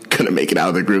obviously gonna make it out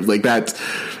of the group.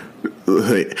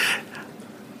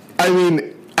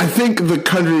 I think the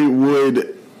country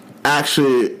would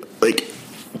actually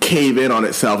cave in on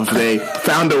itself if they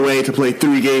found a way to play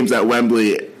 3 games at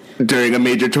Wembley during a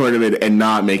major tournament and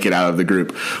not make it out of the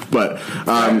group. But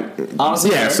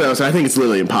honestly, so I think it's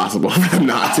literally impossible for them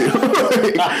not to.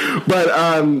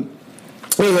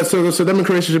 So them and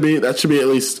Croatia should be at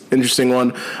least an interesting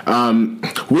one.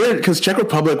 Weird because Czech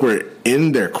Republic were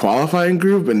in their qualifying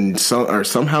group and are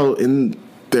somehow in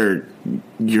their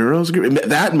Euros group.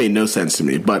 That made no sense to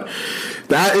me, but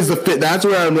that is the fit. That's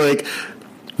where I'm like,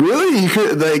 really?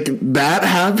 That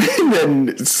happened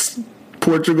and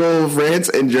Portugal, France,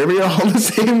 and Germany are all in the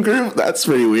same group? That's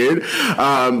pretty weird.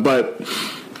 But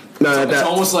No, it's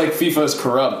almost like FIFA's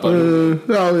corrupt, but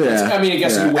I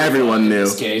guess everyone knew in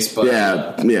this case, but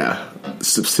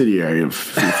subsidiary of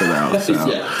FIFA now. So.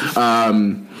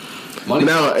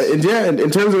 In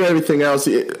terms of everything else,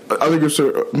 other groups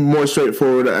are more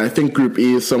straightforward. I think Group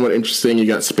E is somewhat interesting. You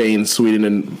got Spain, Sweden,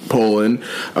 and Poland.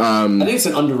 I think it's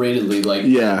an underratedly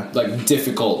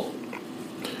difficult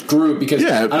group because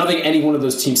I don't think any one of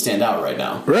those teams stand out right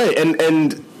now. Right,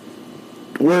 and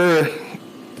we're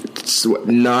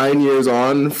 9 years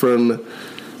on from.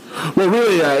 Well,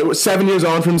 really, 7 years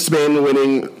on from Spain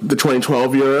winning the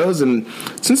 2012 Euros, and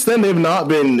since then they've not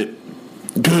been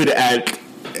good at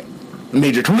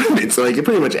major tournaments, like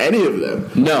pretty much any of them.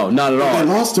 No, not at all. They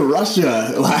lost to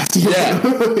Russia last year. Yeah.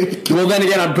 Well, then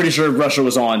again, I'm pretty sure Russia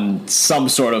was on some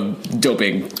sort of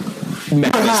doping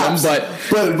mechanism,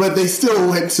 but they still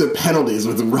went to penalties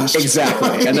with Russia.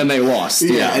 Exactly, and then they lost.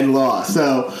 Yeah, and lost.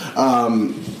 So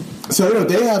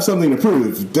they have something to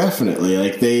prove.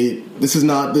 Definitely, this is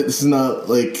not the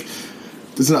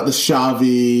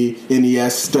Xavi,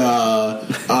 Iniesta,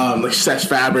 Cesc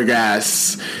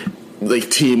Fabregas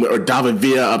team, or David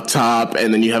Villa up top,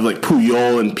 and then you have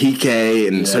Puyol and Piqué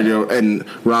and Sergio and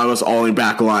Ramos all in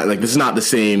back line. This is not the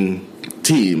same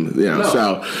team, No.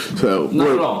 So not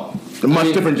at all. A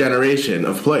much different generation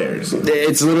of players.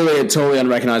 It's literally a totally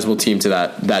unrecognizable team to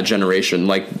that generation.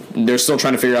 They're still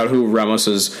trying to figure out who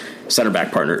Ramos's center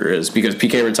back partner is because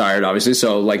Piqué retired, obviously.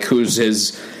 So who's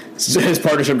his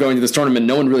partnership going to this tournament?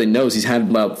 No one really knows. He's had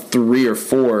about 3 or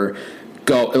 4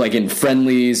 go in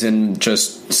friendlies and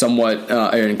just somewhat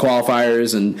in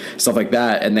qualifiers and stuff like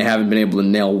that, and they haven't been able to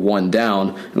nail one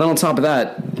down. And then on top of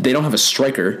that, they don't have a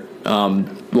striker.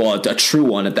 A true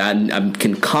one at that, and I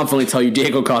can confidently tell you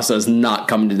Diego Costa is not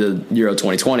coming to the Euro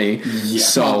 2020. Yeah,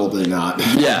 probably not.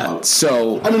 Yeah,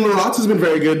 so Morata's been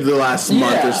very good the last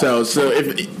month or so. So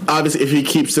if he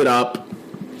keeps it up,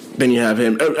 then you have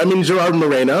him. Gerard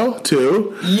Moreno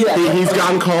too. Yeah, he's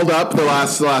gotten called up the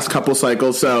last couple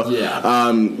cycles. So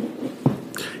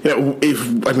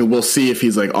we'll see if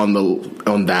he's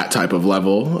on that type of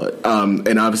level.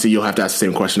 And obviously you'll have to ask the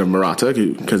same question of Morata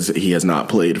because he has not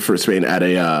played for Spain at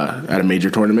a major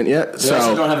tournament yet. They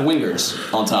also don't have wingers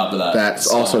on top of that. That's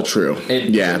also true.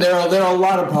 There are a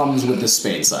lot of problems with the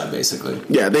Spain side, basically.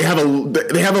 Yeah, they have a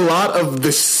lot of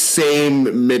the same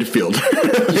midfield.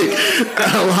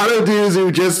 A lot of dudes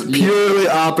who just purely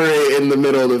operate in the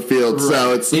middle of the field. Right.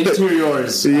 So it's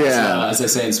interiors, as they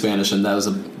say in Spanish, and that was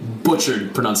a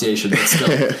butchered pronunciation, but still.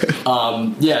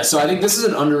 So I think this is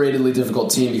an underratedly difficult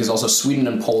team because also Sweden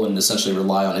and Poland essentially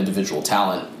rely on individual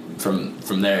talent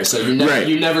from there. So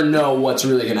you never know what's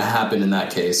really going to happen in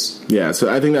that case. Yeah,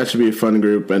 so I think that should be a fun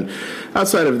group. And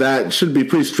outside of that, it should be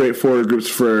pretty straightforward groups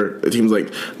for teams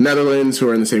like Netherlands, who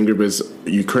are in the same group as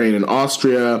Ukraine and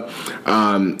Austria.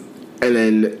 And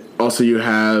then also you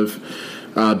have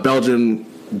Belgium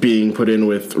being put in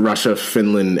with Russia,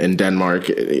 Finland, and Denmark.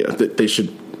 They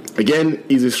should... Again,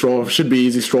 should be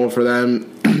easy stroll for them.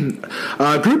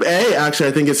 Group A, actually,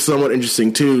 I think is somewhat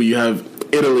interesting too. You have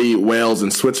Italy, Wales,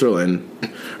 and Switzerland,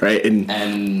 right?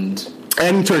 And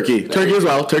Turkey as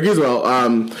well.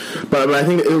 But I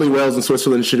think Italy, Wales, and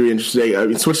Switzerland should be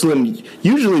interesting. Switzerland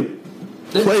usually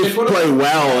play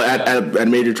well at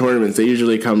major tournaments. They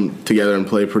usually come together and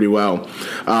play pretty well.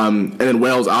 And then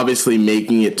Wales obviously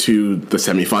making it to the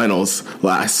semifinals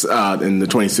last in the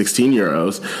 2016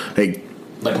 Euros.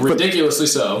 Ridiculously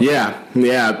so. Yeah.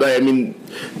 But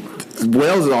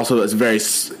Wales is also very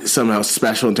somehow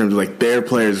special in terms of their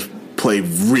players play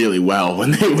really well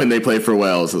when they play for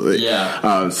Wales.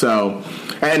 Yeah.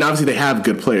 And obviously they have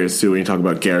good players too. When you talk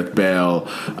about Gareth Bale,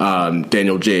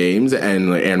 Daniel James,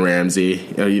 and Aaron Ramsey,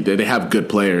 they have good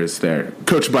players there,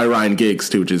 coached by Ryan Giggs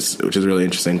too, which is really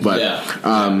interesting. But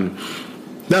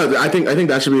no, I think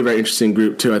that should be a very interesting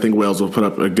group too. I think Wales will put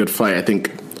up a good fight. I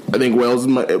think Wales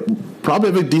might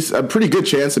probably have a pretty good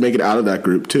chance to make it out of that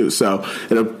group too. So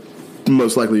it'll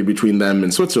most likely be between them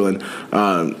and Switzerland.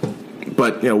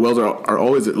 But Wales are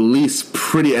always at least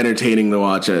pretty entertaining to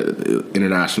watch at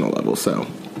international level. So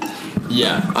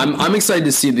yeah, I'm excited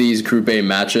to see these Group A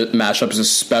matchups,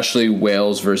 especially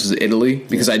Wales versus Italy,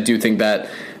 because I do think that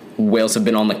Wales have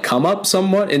been on the come up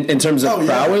somewhat in terms of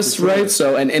prowess, sure. Right?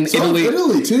 So and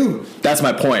Italy too. That's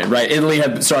my point, right? Italy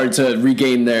have started to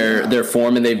regain their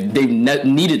form, and they've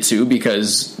needed to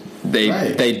because they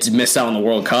missed out on the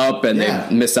World Cup and they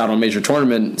missed out on a major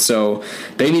tournament, so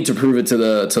they need to prove it to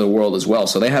the world as well.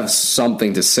 So they have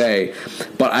something to say.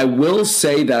 But I will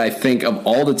say that I think of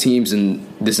all the teams in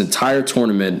this entire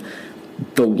tournament,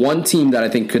 the one team that I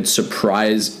think could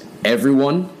surprise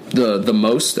everyone the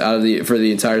most for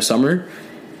the entire summer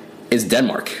is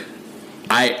Denmark.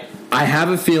 I have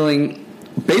a feeling,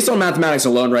 based on mathematics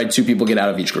alone, right, 2 people get out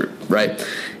of each group, right?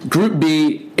 Group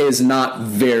B is not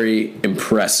very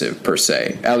impressive per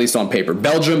se, at least on paper.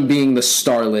 Belgium being the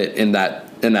starlet in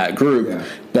that group,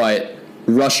 but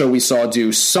Russia we saw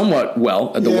do somewhat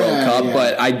well at the World Cup,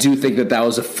 but I do think that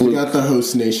was a fluke. You got the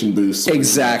host nation boost.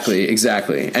 Exactly.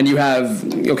 And you have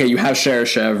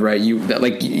Cheryshev, right? You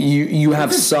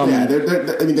have some. Yeah,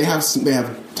 they have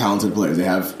talented players. They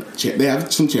have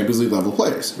some Champions League level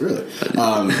players, really.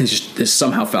 Just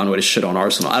somehow found a way to shit on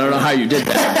Arsenal. I don't know how you did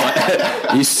that,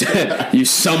 but you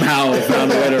somehow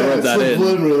found a way to rub that in.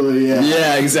 Subliminally,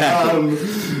 yeah, exactly.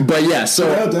 But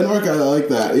Denmark, I like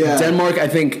that. Yeah, Denmark. I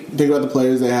think about the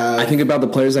players they have. I think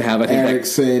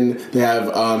Eriksen. They have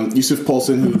Yusuf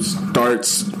Poulsen, who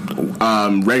starts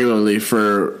regularly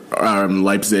for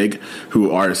Leipzig,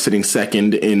 who are sitting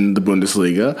second in the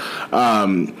Bundesliga.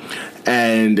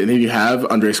 And then you have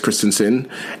Andreas Christensen,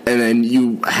 and then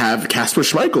you have Kasper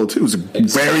Schmeichel too, who's a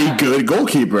very good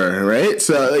goalkeeper, right?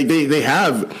 So they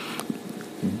have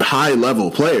high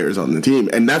level players on the team,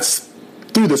 and that's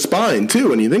through the spine too.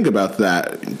 When you think about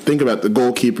that, think about the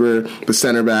goalkeeper, the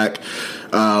center back,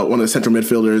 one of the central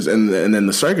midfielders, and then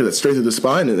the striker that's straight through the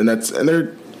spine, and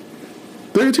they're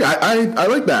good too. I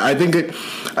like that.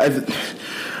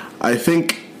 I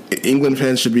think England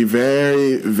fans should be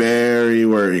very, very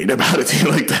worried about a team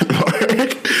like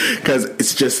Denmark, because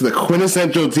it's just the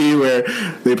quintessential team where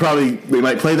they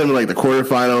might play them in like the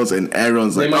quarterfinals, and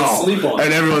everyone's like, sleep on,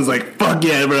 and everyone's like, fuck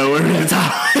yeah, bro, we're in the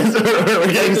top,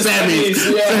 we're getting semis,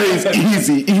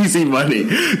 easy money,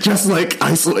 just like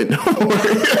Iceland,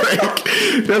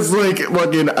 just like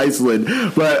fucking Iceland,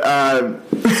 but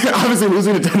obviously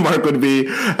losing to Denmark would be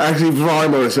actually far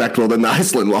more respectable than the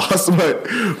Iceland loss, but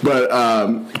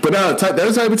no, they're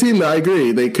the type of team that I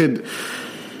agree they could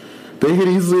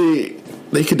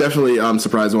definitely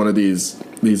surprise one of these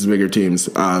bigger teams.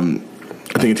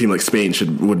 I think a team like Spain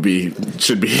should be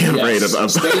afraid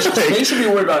of. Spain should be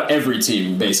worried about every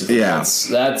team, basically. Yeah,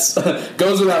 that's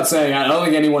goes without saying. I don't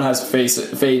think anyone has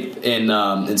faith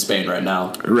in Spain right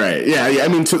now. Right. Yeah. I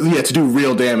mean, to do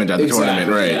real damage at the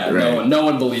tournament. Right. Yeah, right. No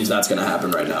one believes that's going to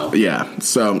happen right now. Yeah.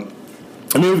 So,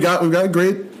 I mean, we've got a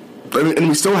great. I mean, and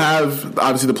we still have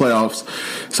obviously the playoffs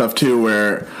stuff too,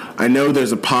 where I know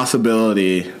there's a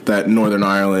possibility that Northern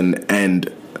Ireland and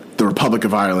the Republic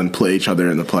of Ireland play each other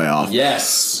in the playoff.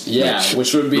 Yes,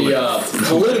 which would be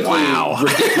politically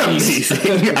ridiculous.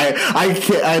 Amazing.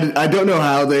 I don't know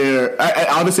how they're.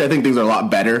 Honestly, I think things are a lot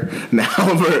better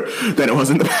now than it was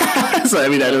in the past. I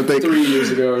mean, I don't think 3 years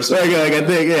ago or something. I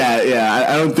think,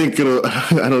 I don't think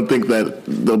I don't think that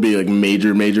there'll be like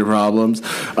major problems.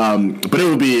 But it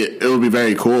would be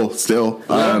very cool still.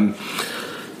 Yeah.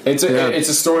 It's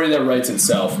a story that writes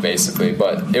itself, basically,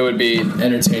 but it would be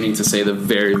entertaining to say the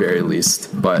very, very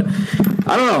least. But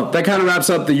I don't know. That kind of wraps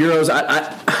up the Euros.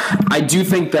 I do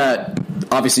think that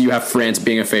obviously you have France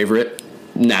being a favorite,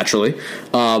 naturally.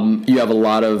 You have a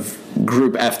lot of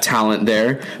Group F talent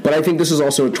there, but I think this is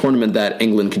also a tournament that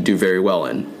England could do very well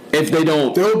in. If they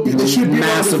don't they should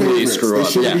massively screw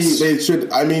up. They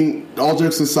should. I mean, all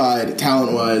jokes aside,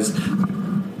 talent-wise,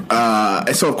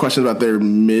 I still have questions about their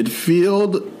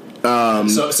midfield.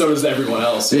 So does everyone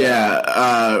else.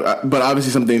 Yeah, but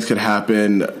obviously some things could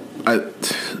happen. I'm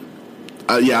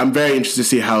very interested to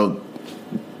see how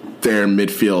their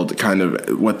midfield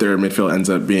what their midfield ends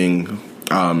up being.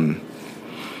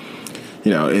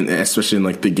 Especially in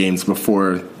like the games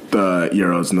before the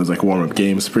Euros and those like warm-up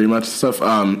games, pretty much stuff.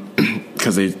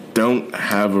 Because they still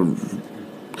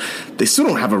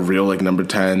don't have a real like number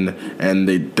 10, and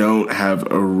they don't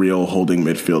have a real holding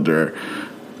midfielder.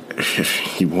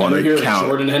 If you want to count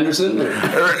Jordan Henderson, but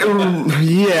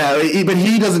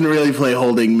he doesn't really play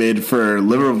holding mid for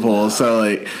Liverpool, so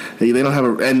like they don't have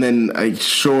a. And then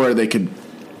they could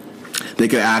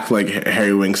act like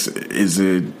Harry Winks is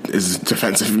a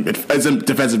defensive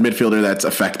midfielder that's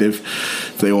effective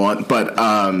if they want, but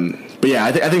yeah,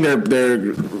 I think their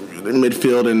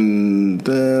midfield and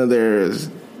their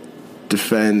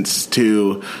defense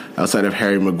too, outside of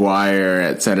Harry Maguire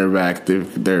at center back,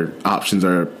 their options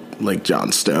are like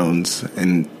John Stones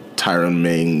and Tyrone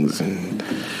Mings, and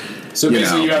so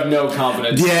basically you have no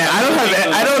confidence. Yeah,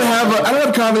 I don't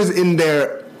have confidence in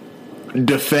their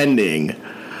defending,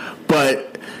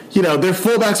 but their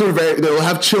fullbacks they'll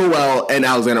have Chilwell and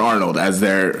Alexander-Arnold as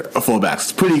their fullbacks.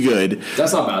 It's pretty good.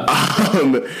 That's not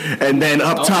bad. And then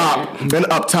up top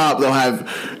they'll have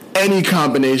any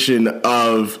combination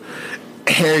of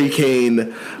Harry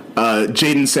Kane,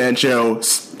 Jadon Sancho,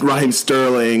 Raheem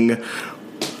Sterling,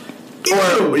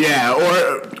 or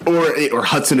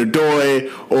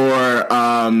Hudson-Odoi, or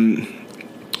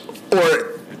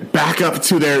backup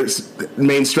to their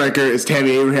main striker is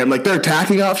Tammy Abraham. Like, their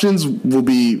attacking options will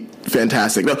be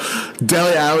fantastic. No,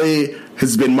 Dele Alli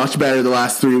has been much better the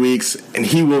last 3 weeks, and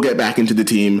he will get back into the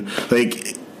team.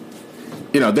 Like,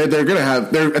 they're going to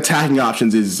have their attacking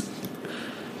options is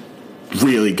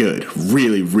really good,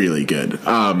 really, really good.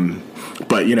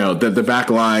 But the back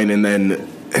line, and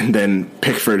then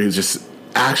Pickford, who's just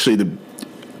actually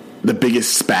the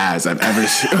biggest spaz I've ever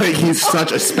seen. Like, he's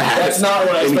such a spaz. That's not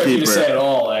what I expected you to say at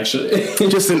all, actually.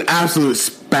 Just an absolute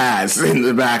spaz in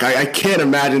the back. I can't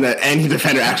imagine that any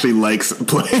defender actually likes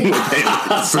playing with him.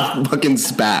 It's a fucking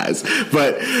spaz.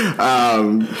 But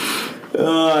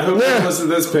I hope you listen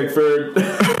to this, Pickford.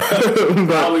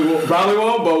 Probably won't.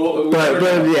 But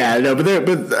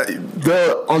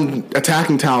they're on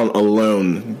attacking talent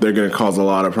alone, they're going to cause a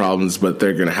lot of problems. But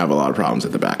they're going to have a lot of problems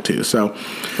at the back too. So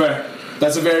fair.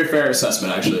 That's a very fair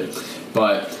assessment, actually.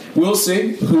 But we'll see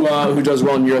who does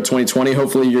well in Euro 2020.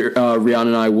 Hopefully, Rihanna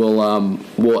and I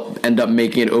will end up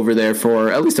making it over there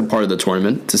for at least a part of the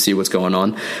tournament to see what's going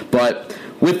on. But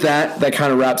with that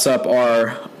kind of wraps up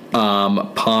our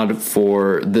pod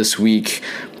for this week.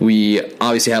 We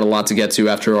obviously had a lot to get to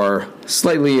after our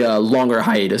slightly longer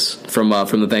hiatus from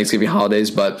the Thanksgiving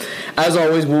holidays, but as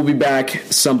always, we'll be back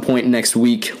some point next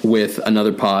week with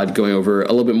another pod going over a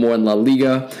little bit more in La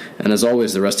Liga, and as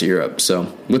always, the rest of Europe.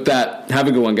 So with that, have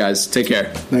a good one, guys. Take care.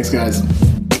 Thanks, guys.